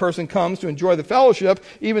so that person comes to enjoy the fellowship,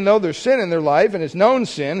 even though there's sin in their life and it's known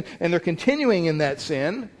sin, and they're continuing in that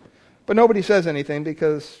sin. But nobody says anything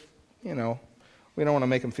because, we don't want to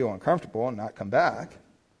make them feel uncomfortable and not come back.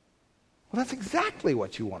 Well, that's exactly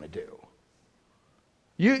what you want to do.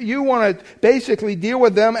 You want to basically deal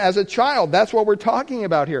with them as a child. That's what we're talking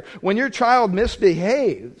about here. When your child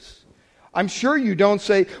misbehaves, I'm sure you don't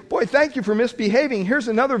say, boy, thank you for misbehaving. Here's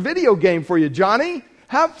another video game for you, Johnny.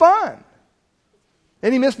 Have fun.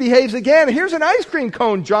 And he misbehaves again. Here's an ice cream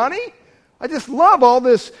cone, Johnny. I just love all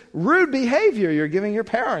this rude behavior you're giving your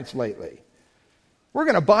parents lately. We're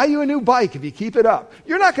going to buy you a new bike if you keep it up.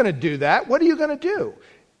 You're not going to do that. What are you going to do?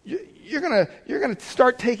 You're going to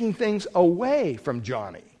start taking things away from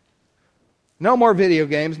Johnny. No more video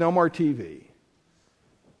games, no more TV.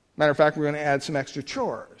 Matter of fact, we're going to add some extra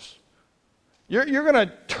chores. You're going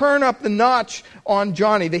to turn up the notch on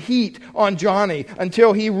Johnny, the heat on Johnny,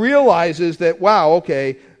 until he realizes that, wow,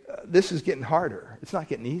 okay, this is getting harder. It's not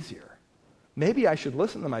getting easier. Maybe I should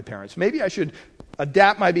listen to my parents. Maybe I should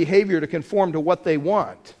adapt my behavior to conform to what they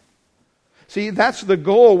want. See, that's the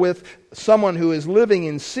goal with someone who is living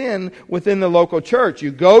in sin within the local church.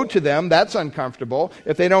 You go to them, that's uncomfortable.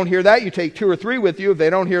 If they don't hear that, you take 2 or 3 with you. If they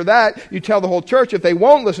don't hear that, you tell the whole church. If they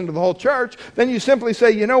won't listen to the whole church, then you simply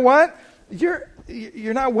say, you know what?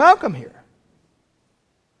 You're not welcome here.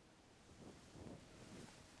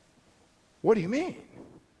 What do you mean?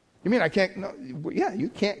 You mean I can't? No, yeah, you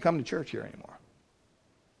can't come to church here anymore.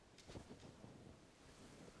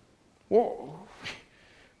 Whoa.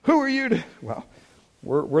 Who are you to? Well,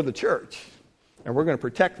 we're the church, and we're going to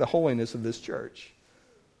protect the holiness of this church.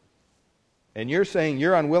 And you're saying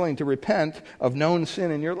you're unwilling to repent of known sin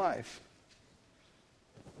in your life.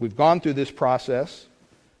 We've gone through this process.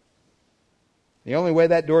 The only way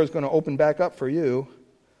that door is going to open back up for you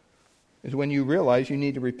is when you realize you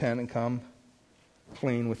need to repent and come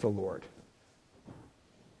clean with the Lord.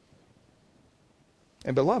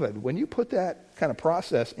 And beloved, when you put that kind of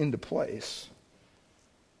process into place,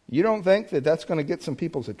 you don't think that that's going to get some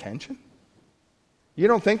people's attention? You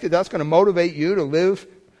don't think that that's going to motivate you to live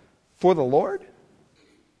for the Lord?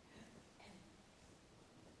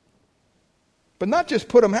 But not just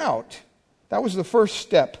put them out. That was the first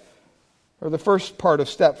step, or the first part of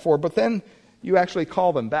step 4. But then you actually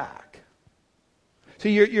call them back.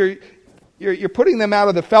 See, you're putting them out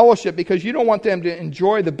of the fellowship because you don't want them to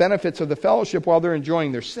enjoy the benefits of the fellowship while they're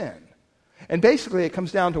enjoying their sin. And basically it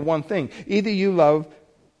comes down to one thing. Either you love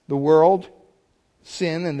the world,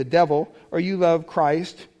 sin, and the devil, or you love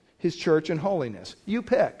Christ, His church, and holiness. You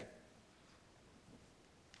pick.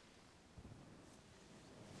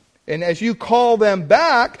 And as you call them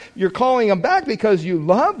back, you're calling them back because you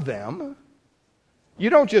love them. You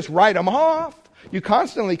don't just write them off. You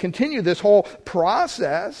constantly continue this whole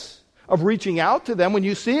process of reaching out to them. When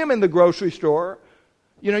you see them in the grocery store,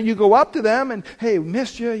 you go up to them and, hey,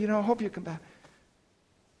 missed you, hope you come back.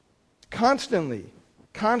 Constantly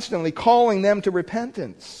calling them to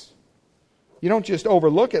repentance. You don't just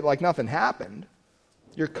overlook it like nothing happened.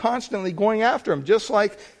 You're constantly going after them, just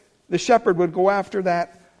like the shepherd would go after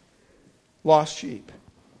that lost sheep.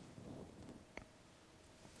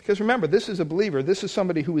 Because remember, this is a believer. This is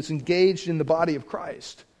somebody who is engaged in the body of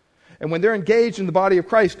Christ. And when they're engaged in the body of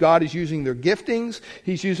Christ, God is using their giftings,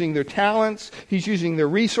 He's using their talents, He's using their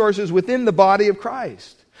resources within the body of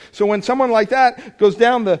Christ. So when someone like that goes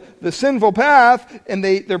down the sinful path and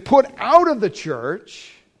they're put out of the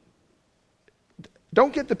church,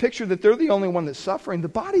 don't get the picture that they're the only one that's suffering. The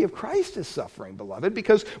body of Christ is suffering, beloved,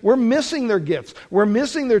 because we're missing their gifts. We're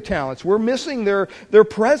missing their talents. We're missing their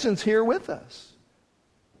presence here with us.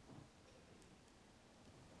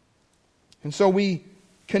 And so we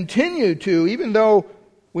continue to, even though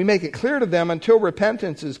we make it clear to them until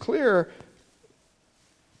repentance is clear,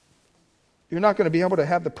 you're not going to be able to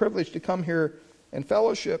have the privilege to come here and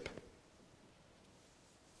fellowship.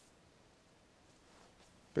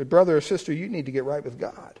 But brother or sister, you need to get right with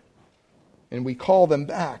God. And we call them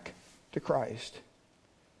back to Christ.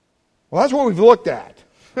 Well, that's what we've looked at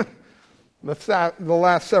the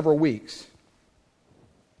last several weeks.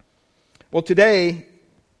 Well, today,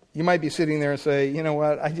 you might be sitting there and say, you know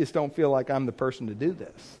what, I just don't feel like I'm the person to do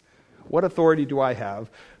this. What authority do I have?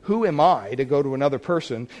 Who am I to go to another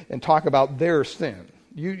person and talk about their sin?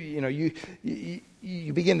 You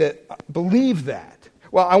begin to believe that.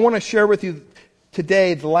 Well, I want to share with you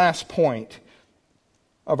today the last point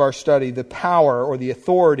of our study, the power or the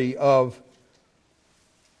authority of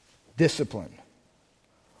discipline.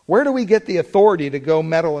 Where do we get the authority to go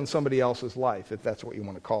meddle in somebody else's life, if that's what you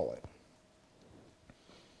want to call it?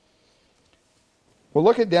 Well,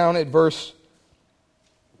 look down at verse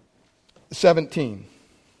 17.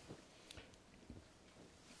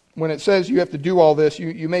 When it says you have to do all this,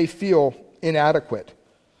 you may feel inadequate.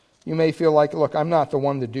 You may feel like, look, I'm not the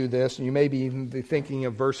one to do this. And you may even be thinking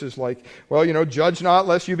of verses like, well, judge not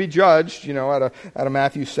lest you be judged, out of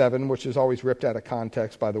Matthew 7, which is always ripped out of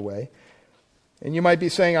context, by the way. And you might be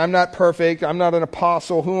saying, I'm not perfect. I'm not an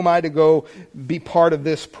apostle. Who am I to go be part of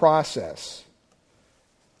this process?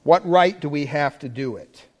 What right do we have to do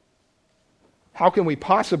it? How can we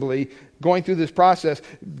possibly, going through this process,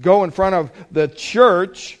 go in front of the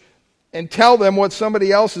church and tell them what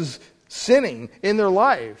somebody else is sinning in their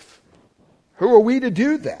life? Who are we to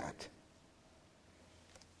do that?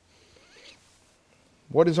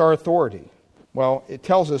 What is our authority? Well, it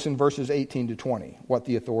tells us in verses 18 to 20 what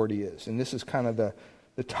the authority is. And this is kind of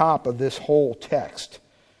the top of this whole text.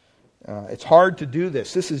 It's hard to do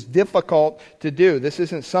this. This is difficult to do. This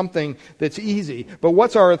isn't something that's easy. But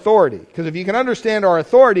what's our authority? Because if you can understand our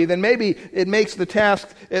authority, then maybe it makes the task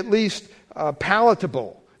at least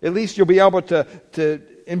palatable. At least you'll be able to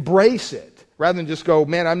embrace it, rather than just go,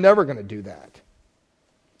 man, I'm never going to do that.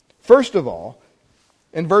 First of all,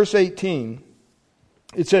 in verse 18,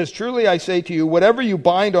 it says, truly I say to you, whatever you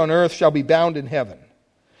bind on earth shall be bound in heaven,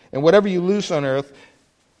 and whatever you loose on earth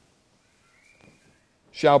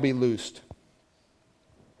shall be loosed.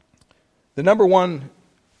 The number one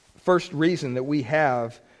first reason that we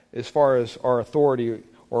have as far as our authority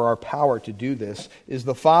or our power to do this is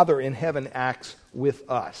the Father in heaven acts with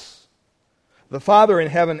us. The Father in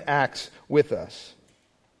heaven acts with us.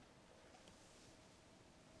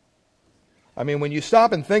 I mean, when you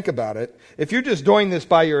stop and think about it, if you're just doing this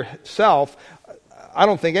by yourself, I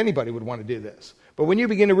don't think anybody would want to do this. But when you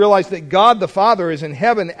begin to realize that God the Father is in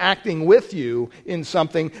heaven acting with you in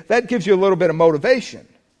something, that gives you a little bit of motivation.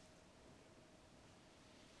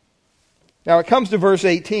 Now it comes to verse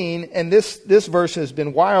 18, and this verse has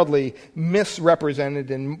been wildly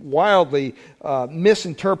misrepresented and wildly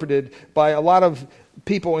misinterpreted by a lot of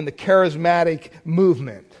people in the charismatic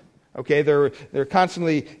movement. Okay, they're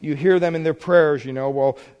constantly, you hear them in their prayers,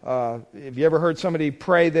 well, have you ever heard somebody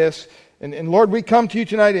pray this? And Lord, we come to you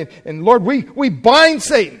tonight, and Lord, we bind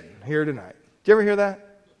Satan here tonight. Did you ever hear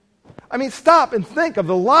that? I mean, stop and think of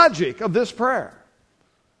the logic of this prayer.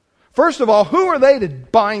 First of all, who are they to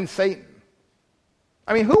bind Satan?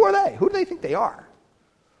 I mean, who are they? Who do they think they are?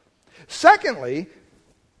 Secondly,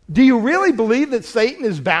 do you really believe that Satan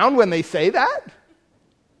is bound when they say that?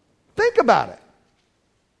 Think about it.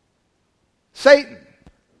 Satan,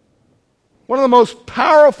 one of the most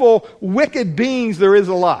powerful, wicked beings there is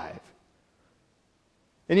alive.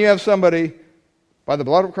 And you have somebody, by the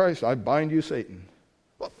blood of Christ, I bind you, Satan.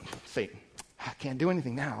 Well, Satan, I can't do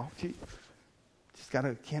anything now.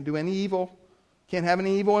 Can't do any evil. Can't have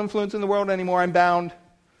any evil influence in the world anymore. I'm bound.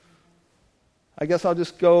 I guess I'll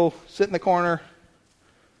just go sit in the corner.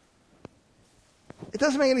 It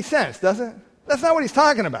doesn't make any sense, does it? That's not what he's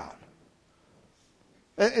talking about.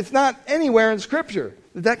 It's not anywhere in Scripture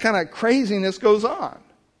that kind of craziness goes on.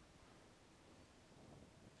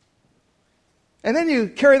 And then you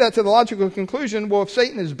carry that to the logical conclusion, well, if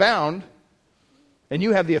Satan is bound, and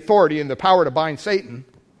you have the authority and the power to bind Satan,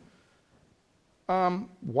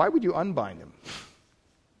 why would you unbind him?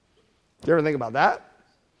 Do you ever think about that?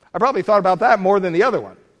 I probably thought about that more than the other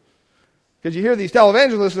one. Because you hear these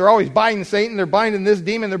televangelists, they're always binding Satan, they're binding this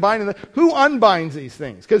demon, they're binding that. Who unbinds these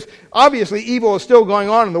things? Because obviously evil is still going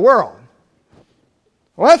on in the world.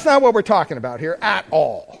 Well, that's not what we're talking about here at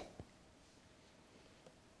all.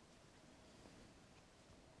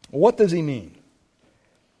 What does he mean?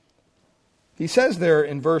 He says there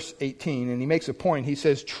in verse 18, and he makes a point, he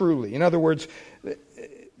says truly. In other words,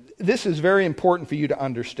 this is very important for you to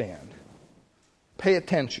understand. Pay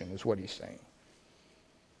attention is what he's saying.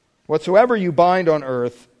 Whatsoever you bind on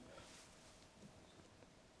earth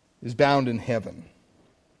is bound in heaven.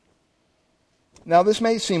 Now, this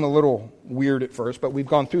may seem a little weird at first, but we've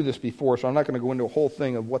gone through this before, so I'm not going to go into a whole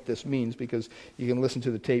thing of what this means because you can listen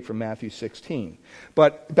to the tape from Matthew 16.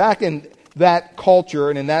 But back in that culture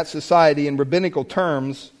and in that society, in rabbinical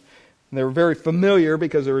terms, and they were very familiar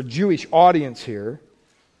because they were a Jewish audience here,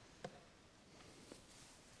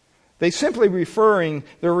 they're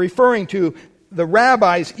referring to the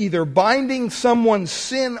rabbis either binding someone's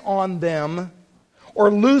sin on them or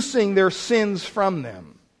loosing their sins from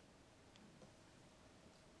them.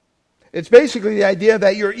 It's basically the idea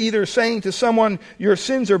that you're either saying to someone, your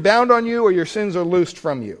sins are bound on you or your sins are loosed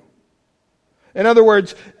from you. In other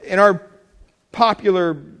words, in our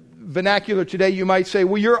popular vernacular today, you might say,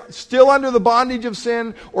 well, you're still under the bondage of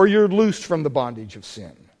sin or you're loosed from the bondage of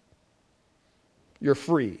sin. You're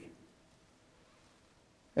free.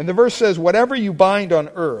 And the verse says, whatever you bind on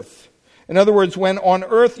earth. In other words, when on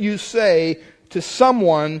earth you say to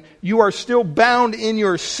someone, you are still bound in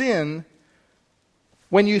your sin,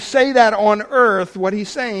 when you say that on earth, what he's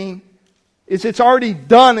saying is it's already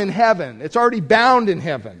done in heaven. It's already bound in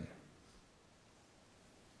heaven.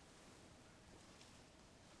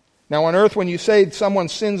 Now on earth, when you say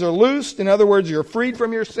someone's sins are loosed, in other words, you're freed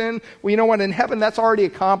from your sin, well, you know what? In heaven, that's already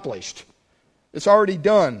accomplished. It's already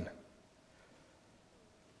done.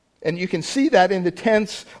 And you can see that in the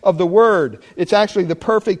tense of the word. It's actually the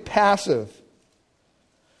perfect passive.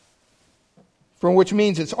 From which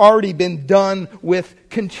means it's already been done with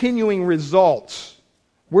continuing results.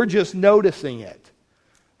 We're just noticing it.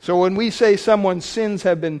 So when we say someone's sins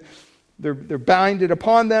have been, they're binded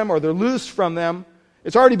upon them or they're loosed from them,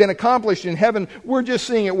 it's already been accomplished in heaven. We're just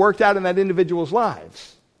seeing it worked out in that individual's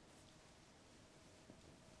lives.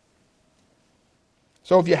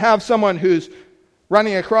 So if you have someone who's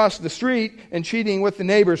running across the street and cheating with the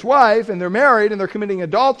neighbor's wife, and they're married and they're committing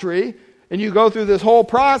adultery, and you go through this whole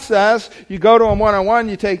process, you go to them one-on-one,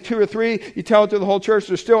 you take 2 or 3, you tell it to the whole church,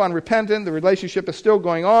 they're still unrepentant, the relationship is still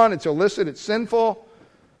going on, it's illicit, it's sinful.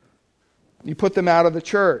 You put them out of the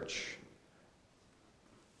church.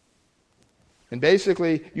 And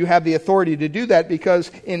basically, you have the authority to do that because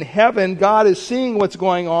in heaven, God is seeing what's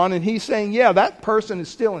going on, and He's saying, yeah, that person is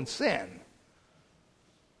still in sin.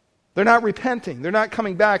 They're not repenting. They're not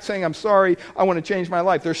coming back saying, I'm sorry, I want to change my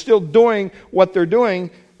life. They're still doing what they're doing,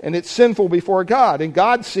 and it's sinful before God. And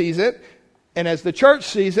God sees it, and as the church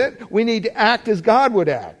sees it, we need to act as God would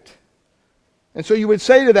act. And so you would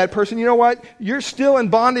say to that person, you know what? You're still in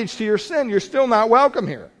bondage to your sin. You're still not welcome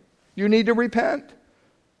here. You need to repent.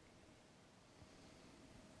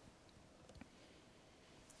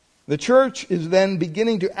 The church is then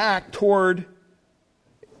beginning to act toward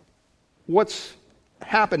what's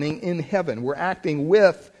happening in heaven. We're acting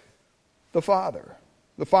with the Father.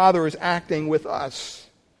 The Father is acting with us.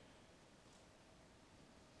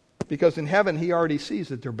 Because in heaven, He already sees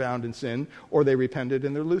that they're bound in sin, or they repented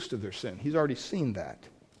and they're loosed of their sin. He's already seen that.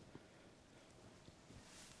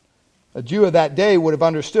 A Jew of that day would have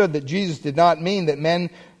understood that Jesus did not mean that men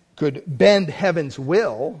could bend heaven's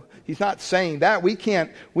will. He's not saying that. We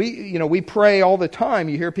pray all the time.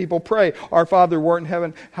 You hear people pray, Our Father who art in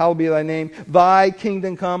heaven, hallowed be thy name. Thy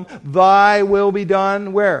kingdom come, thy will be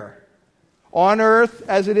done. Where? On earth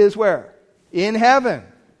as it is where? In heaven.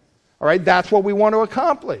 All right, that's what we want to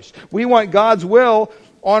accomplish. We want God's will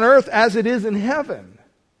on earth as it is in heaven.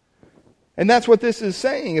 And that's what this is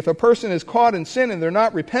saying. If a person is caught in sin and they're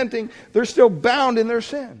not repenting, they're still bound in their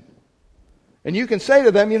sin. And you can say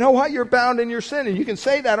to them, you know what, you're bound in your sin. And you can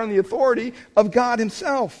say that on the authority of God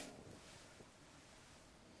Himself.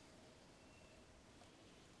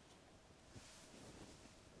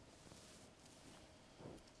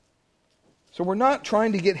 So we're not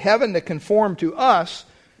trying to get heaven to conform to us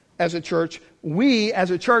as a church. We,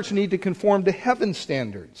 as a church, need to conform to heaven's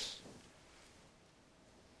standards.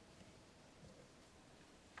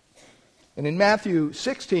 And in Matthew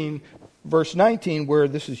 16, verse 19, where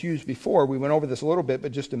this is used before, we went over this a little bit,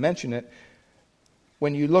 but just to mention it,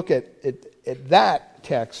 when you look at that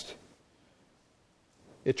text,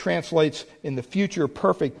 it translates in the future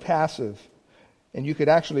perfect passive. And you could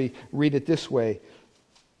actually read it this way.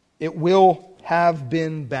 it will have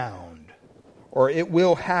been bound, or it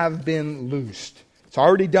will have been loosed. It's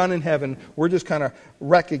already done in heaven. We're just kind of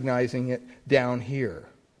recognizing it down here.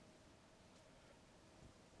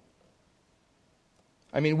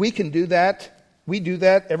 I mean, we can do that. We do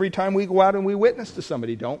that every time we go out and we witness to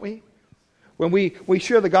somebody, don't we? When we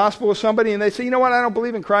share the gospel with somebody and they say, you know what, I don't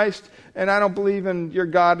believe in Christ, and I don't believe in your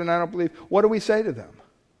God, and I don't believe... What do we say to them?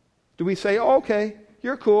 Do we say, oh, okay,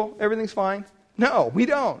 you're cool, everything's fine? No, we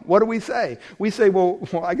don't. What do we say? We say, well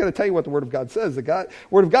I got to tell you what the Word of God says. The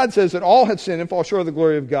Word of God says that all have sinned and fall short of the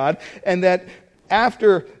glory of God, and that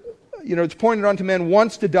after... it's pointed unto men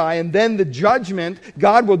once to die, and then the judgment,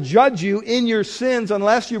 God will judge you in your sins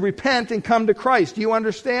unless you repent and come to Christ. Do you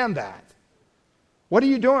understand that? What are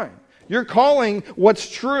you doing? You're calling what's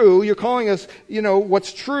true, you're calling us,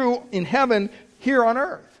 what's true in heaven here on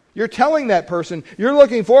earth. You're telling that person, you're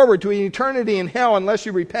looking forward to an eternity in hell unless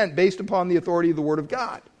you repent based upon the authority of the Word of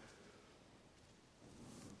God.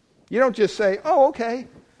 You don't just say, oh, okay,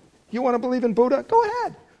 you want to believe in Buddha? Go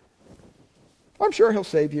ahead. I'm sure he'll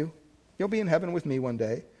save you. You'll be in heaven with me one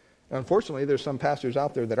day. Unfortunately, there's some pastors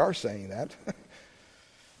out there that are saying that,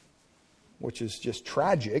 which is just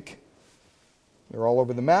tragic. They're all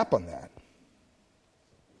over the map on that.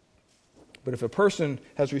 But if a person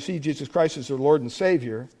has received Jesus Christ as their Lord and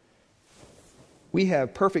Savior, we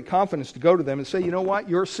have perfect confidence to go to them and say, you know what?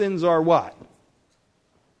 Your sins are what?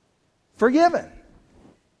 Forgiven.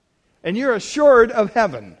 And you're assured of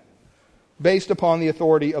heaven based upon the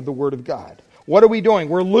authority of the Word of God. What are we doing?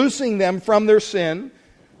 We're loosing them from their sin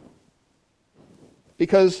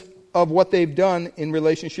because of what they've done in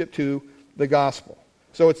relationship to the gospel.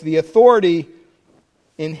 So it's the authority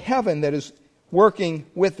in heaven that is working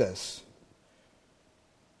with us.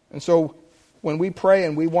 And so when we pray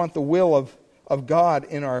and we want the will of God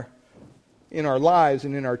in our lives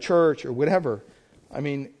and in our church or whatever,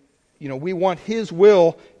 we want His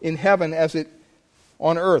will in heaven as it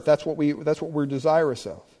on earth. That's what we're desirous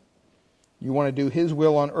of. You want to do His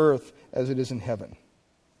will on earth as it is in heaven.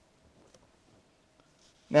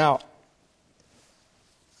 Now,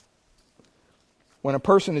 when a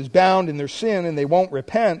person is bound in their sin and they won't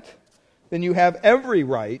repent, then you have every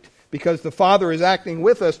right, because the Father is acting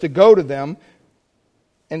with us, to go to them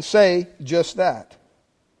and say just that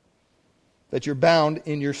you're bound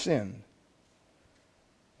in your sin.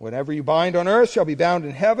 Whatever you bind on earth shall be bound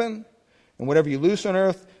in heaven, and whatever you loose on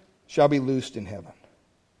earth shall be loosed in heaven.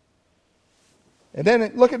 And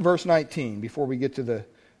then look at verse 19 before we get to the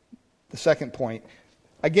second point.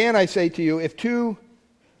 Again, I say to you, if two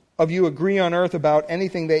of you agree on earth about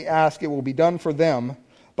anything they ask, it will be done for them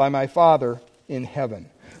by my Father in heaven.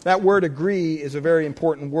 That word agree is a very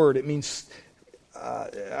important word. It means,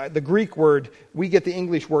 the Greek word, we get the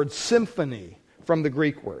English word symphony from the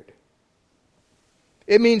Greek word.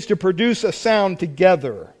 It means to produce a sound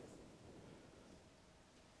together.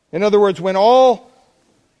 In other words, when all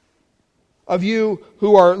of you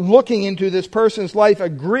who are looking into this person's life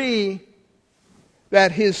agree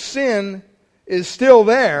that his sin is still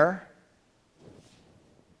there,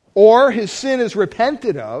 or his sin is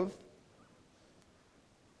repented of,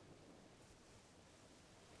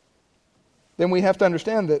 then we have to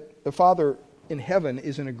understand that the Father in heaven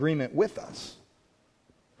is in agreement with us.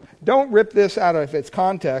 Don't rip this out of its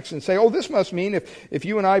context and say, oh, this must mean if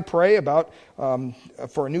you and I pray about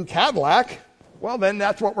for a new Cadillac, well, then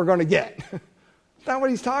that's what we're going to get. That's not what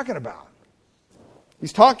he's talking about.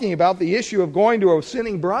 He's talking about the issue of going to a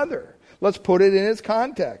sinning brother. Let's put it in its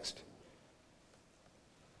context.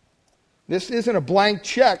 This isn't a blank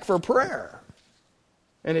check for prayer.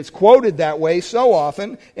 And it's quoted that way so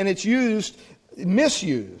often, and it's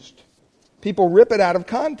misused. People rip it out of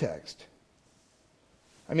context.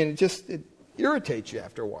 It irritates you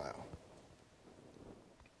after a while.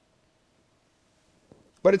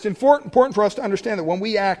 But it's important for us to understand that when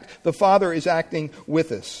we act, the Father is acting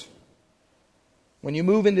with us. When you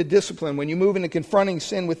move into discipline, when you move into confronting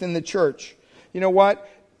sin within the church, you know what?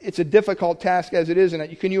 It's a difficult task as it is.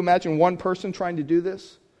 And can you imagine one person trying to do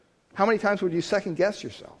this? How many times would you second guess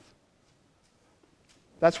yourself?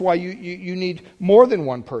 That's why you need more than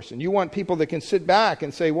one person. You want people that can sit back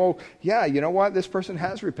and say, well, yeah, you know what? This person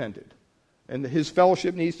has repented. And his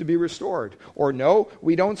fellowship needs to be restored. Or no,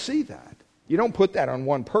 we don't see that. You don't put that on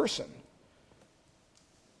one person.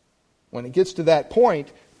 When it gets to that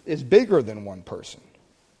point, it's bigger than one person.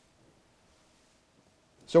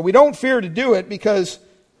 So we don't fear to do it, because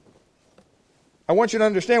I want you to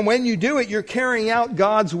understand when you do it, you're carrying out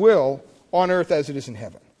God's will on earth as it is in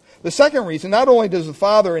heaven. The second reason, not only does the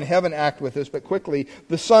Father in heaven act with us, but quickly,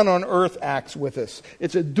 the Son on earth acts with us.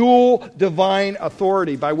 It's a dual divine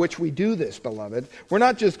authority by which we do this, beloved. We're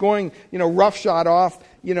not just going, roughshod off,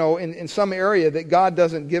 in some area that God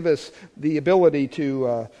doesn't give us the ability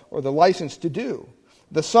to, or the license to do.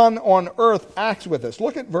 The Son on earth acts with us.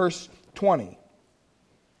 Look at verse 20.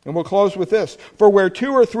 And we'll close with this. For where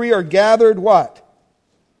 2 or 3 are gathered, what?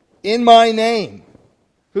 In my name.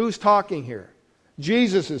 Who's talking here?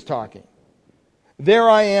 Jesus is talking. There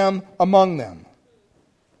I am among them.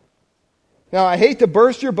 Now, I hate to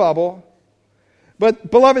burst your bubble,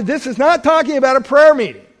 but beloved, this is not talking about a prayer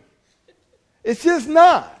meeting. It's just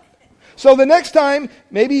not. So the next time,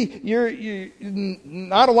 maybe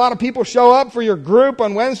not a lot of people show up for your group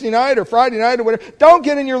on Wednesday night or Friday night or whatever. Don't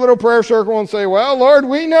get in your little prayer circle and say, well, Lord,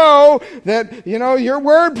 we know that, your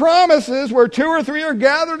word promises where 2 or 3 are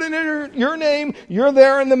gathered in your name, you're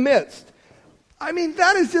there in the midst. I mean,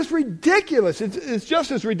 that is just ridiculous. It's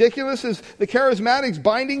just as ridiculous as the charismatics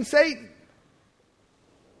binding Satan.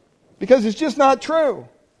 Because it's just not true.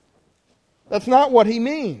 That's not what he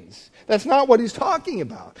means. That's not what he's talking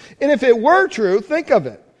about. And if it were true, think of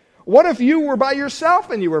it. What if you were by yourself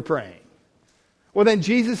and you were praying? Well, then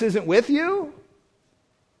Jesus isn't with you?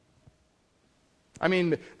 I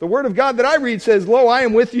mean, the Word of God that I read says, lo, I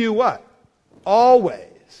am with you what?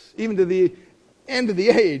 Always. Even to the end of the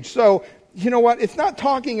age. So, you know what? It's not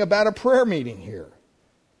talking about a prayer meeting here.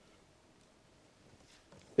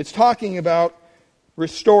 It's talking about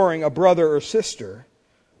restoring a brother or sister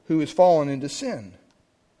who has fallen into sin.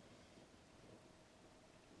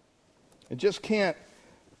 It just can't,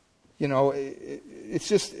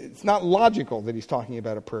 it's not logical that he's talking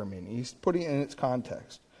about a prayer meeting. He's putting it in its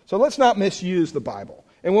context. So let's not misuse the Bible.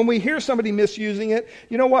 And when we hear somebody misusing it,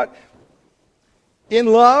 you know what? In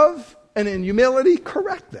love and in humility,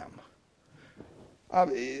 correct them.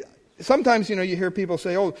 Sometimes, you hear people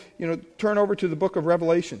say, turn over to the book of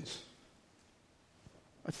Revelations.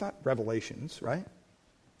 It's not Revelations, right?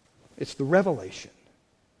 It's the revelation.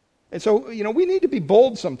 And so, we need to be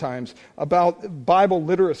bold sometimes about Bible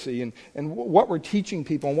literacy and what we're teaching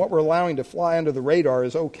people and what we're allowing to fly under the radar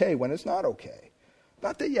is okay when it's not okay.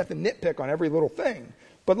 Not that you have to nitpick on every little thing,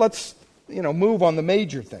 but let's, move on the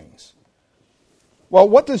major things. Well,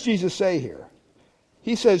 what does Jesus say here?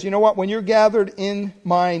 He says, when you're gathered in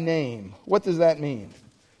my name, what does that mean?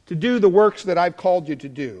 To do the works that I've called you to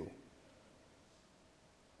do.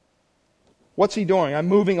 What's he doing? I'm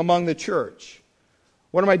moving among the church.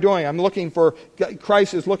 What am I doing?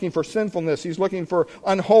 Christ is looking for sinfulness. He's looking for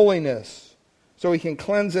unholiness so he can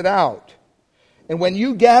cleanse it out. And when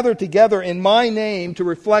you gather together in my name to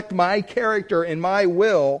reflect my character and my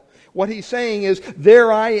will, what he's saying is,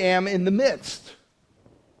 there I am in the midst.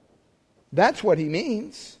 That's what he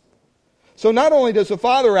means. So not only does the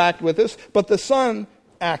Father act with us, but the Son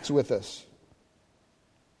acts with us.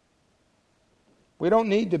 We don't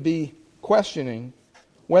need to be questioning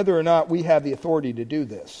whether or not we have the authority to do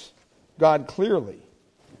this. God clearly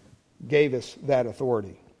gave us that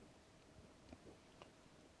authority.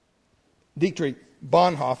 Dietrich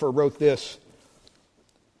Bonhoeffer wrote this.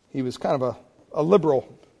 He was kind of a liberal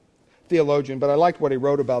theologian, but I liked what he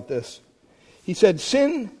wrote about this. He said,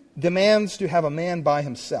 sin demands to have a man by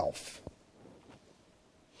himself.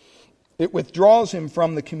 It withdraws him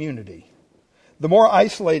from the community. The more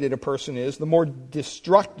isolated a person is, the more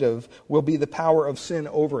destructive will be the power of sin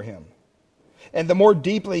over him. And the more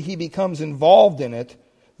deeply he becomes involved in it,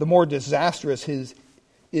 the more disastrous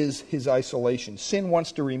is his isolation. Sin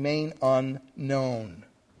wants to remain unknown.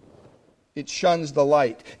 It shuns the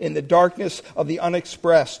light. In the darkness of the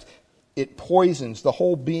unexpressed, it poisons the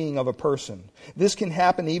whole being of a person. This can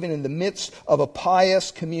happen even in the midst of a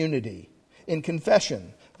pious community. In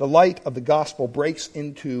confession, the light of the gospel breaks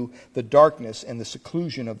into the darkness and the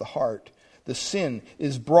seclusion of the heart. The sin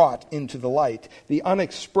is brought into the light. The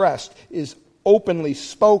unexpressed is openly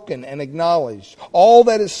spoken and acknowledged. All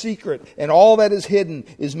that is secret and all that is hidden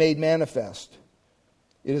is made manifest.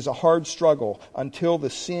 It is a hard struggle until the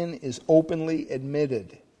sin is openly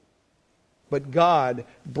admitted. But God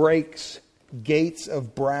breaks gates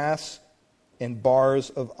of brass and bars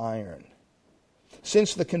of iron.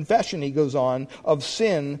 Since the confession, he goes on, of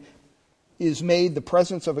sin is made the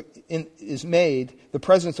presence of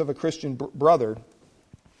a Christian brother,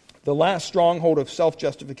 the last stronghold of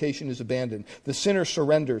self-justification is abandoned. The sinner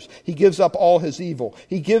surrenders. He gives up all his evil.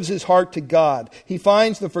 He gives his heart to God. He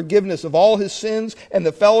finds the forgiveness of all his sins and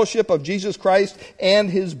the fellowship of Jesus Christ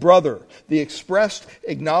and his brother. The expressed,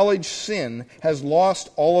 acknowledged sin has lost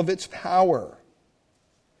all of its power.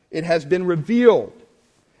 It has been revealed,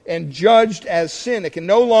 and judged as sin. It can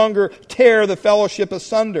no longer tear the fellowship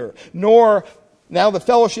asunder, nor now the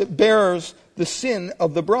fellowship bears the sin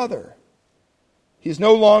of the brother. He is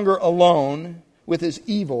no longer alone with his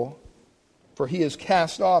evil, for he has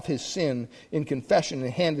cast off his sin in confession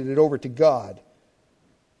and handed it over to God.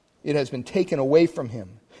 It has been taken away from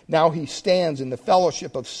him. Now he stands in the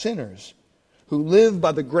fellowship of sinners who live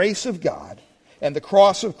by the grace of God and the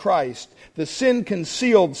cross of Christ. The sin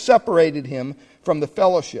concealed separated him from the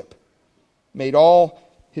fellowship, made all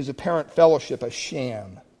his apparent fellowship a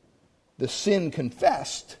sham. The sin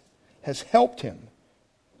confessed has helped him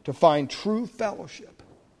to find true fellowship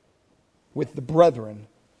with the brethren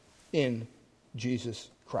in Jesus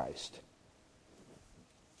Christ.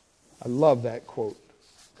 I love that quote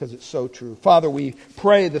because it's so true. Father, we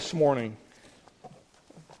pray this morning.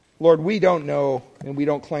 Lord, we don't know and we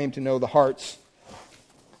don't claim to know the hearts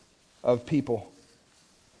of people.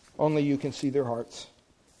 Only you can see their hearts.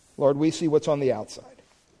 Lord, we see what's on the outside.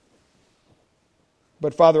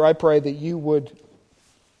 But Father, I pray that you would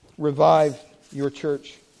revive your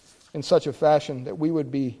church in such a fashion that we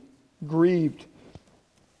would be grieved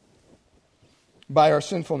by our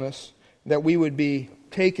sinfulness, that we would be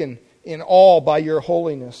taken in awe by your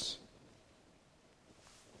holiness.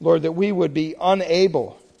 Lord, that we would be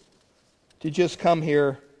unable to just come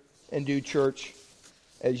here and do church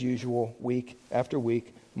as usual, week after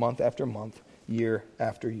week, month after month, year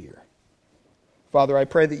after year. Father, I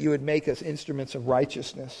pray that you would make us instruments of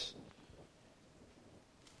righteousness.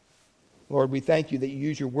 Lord, we thank you that you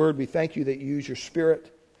use your word. We thank you that you use your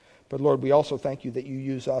Spirit. But Lord, we also thank you that you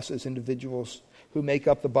use us as individuals who make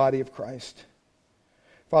up the body of Christ.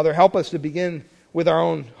 Father, help us to begin with our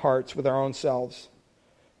own hearts, with our own selves.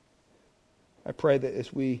 I pray that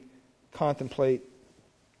as we contemplate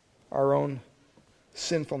our own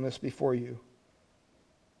sinfulness before you,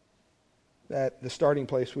 that the starting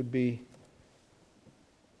place would be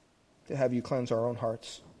to have you cleanse our own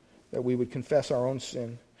hearts, that we would confess our own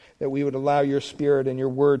sin, that we would allow your Spirit and your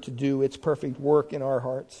word to do its perfect work in our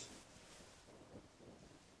hearts.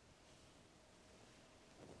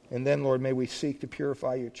 And then, Lord, may we seek to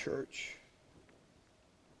purify your church.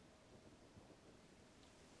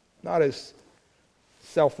 Not as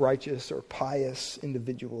self-righteous or pious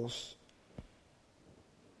individuals,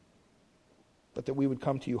 but that we would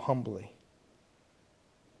come to you humbly.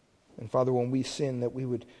 And Father, when we sin, that we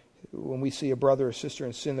would, when we see a brother or sister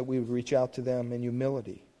in sin, that we would reach out to them in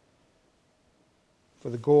humility for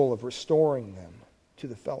the goal of restoring them to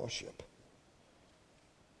the fellowship.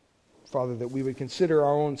 Father, that we would consider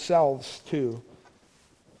our own selves too.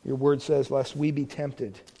 Your word says, lest we be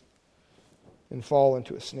tempted and fall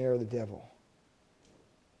into a snare of the devil.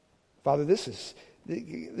 Father, this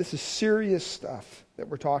is serious stuff that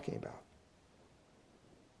we're talking about.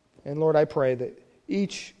 And Lord, I pray that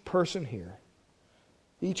each person here,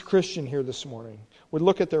 each Christian here this morning, would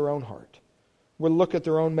look at their own heart, would look at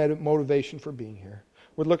their own motivation for being here,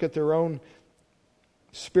 would look at their own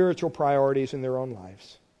spiritual priorities in their own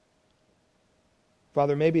lives.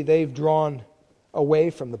 Father, maybe they've drawn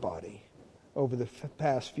away from the body over the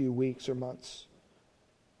past few weeks or months.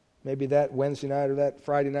 Maybe that Wednesday night or that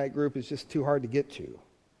Friday night group is just too hard to get to.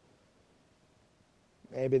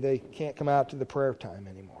 Maybe they can't come out to the prayer time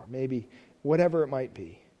anymore. Maybe whatever it might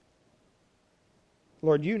be.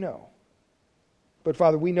 Lord, you know. But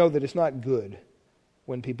Father, we know that it's not good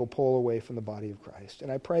when people pull away from the body of Christ.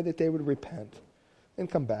 And I pray that they would repent and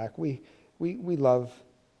come back. We love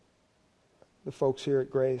the folks here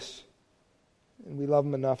at Grace, and we love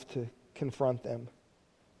them enough to confront them.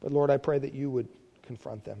 But Lord, I pray that you would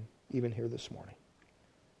confront them even here this morning.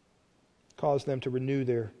 Cause them to renew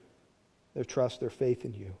their trust, their faith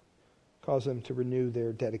in you. Cause them to renew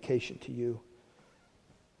their dedication to you.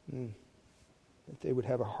 That they would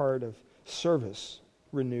have a heart of service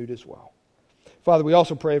renewed as well. Father, we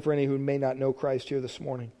also pray for any who may not know Christ here this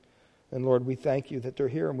morning. And Lord, we thank you that they're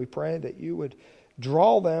here, and we pray that you would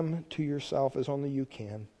draw them to yourself as only you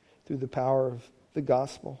can through the power of the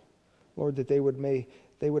gospel. Lord, that they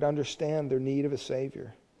would understand their need of a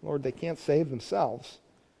Savior. Lord, they can't save themselves.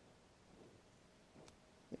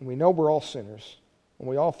 And we know we're all sinners, and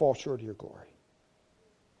we all fall short of your glory.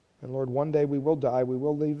 And Lord, one day we will die, we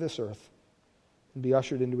will leave this earth and be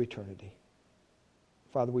ushered into eternity.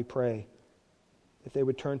 Father, we pray that they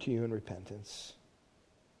would turn to you in repentance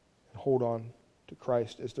and hold on to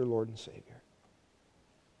Christ as their Lord and Savior.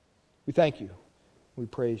 We thank you. We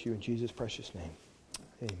praise you in Jesus' precious name.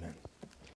 Amen.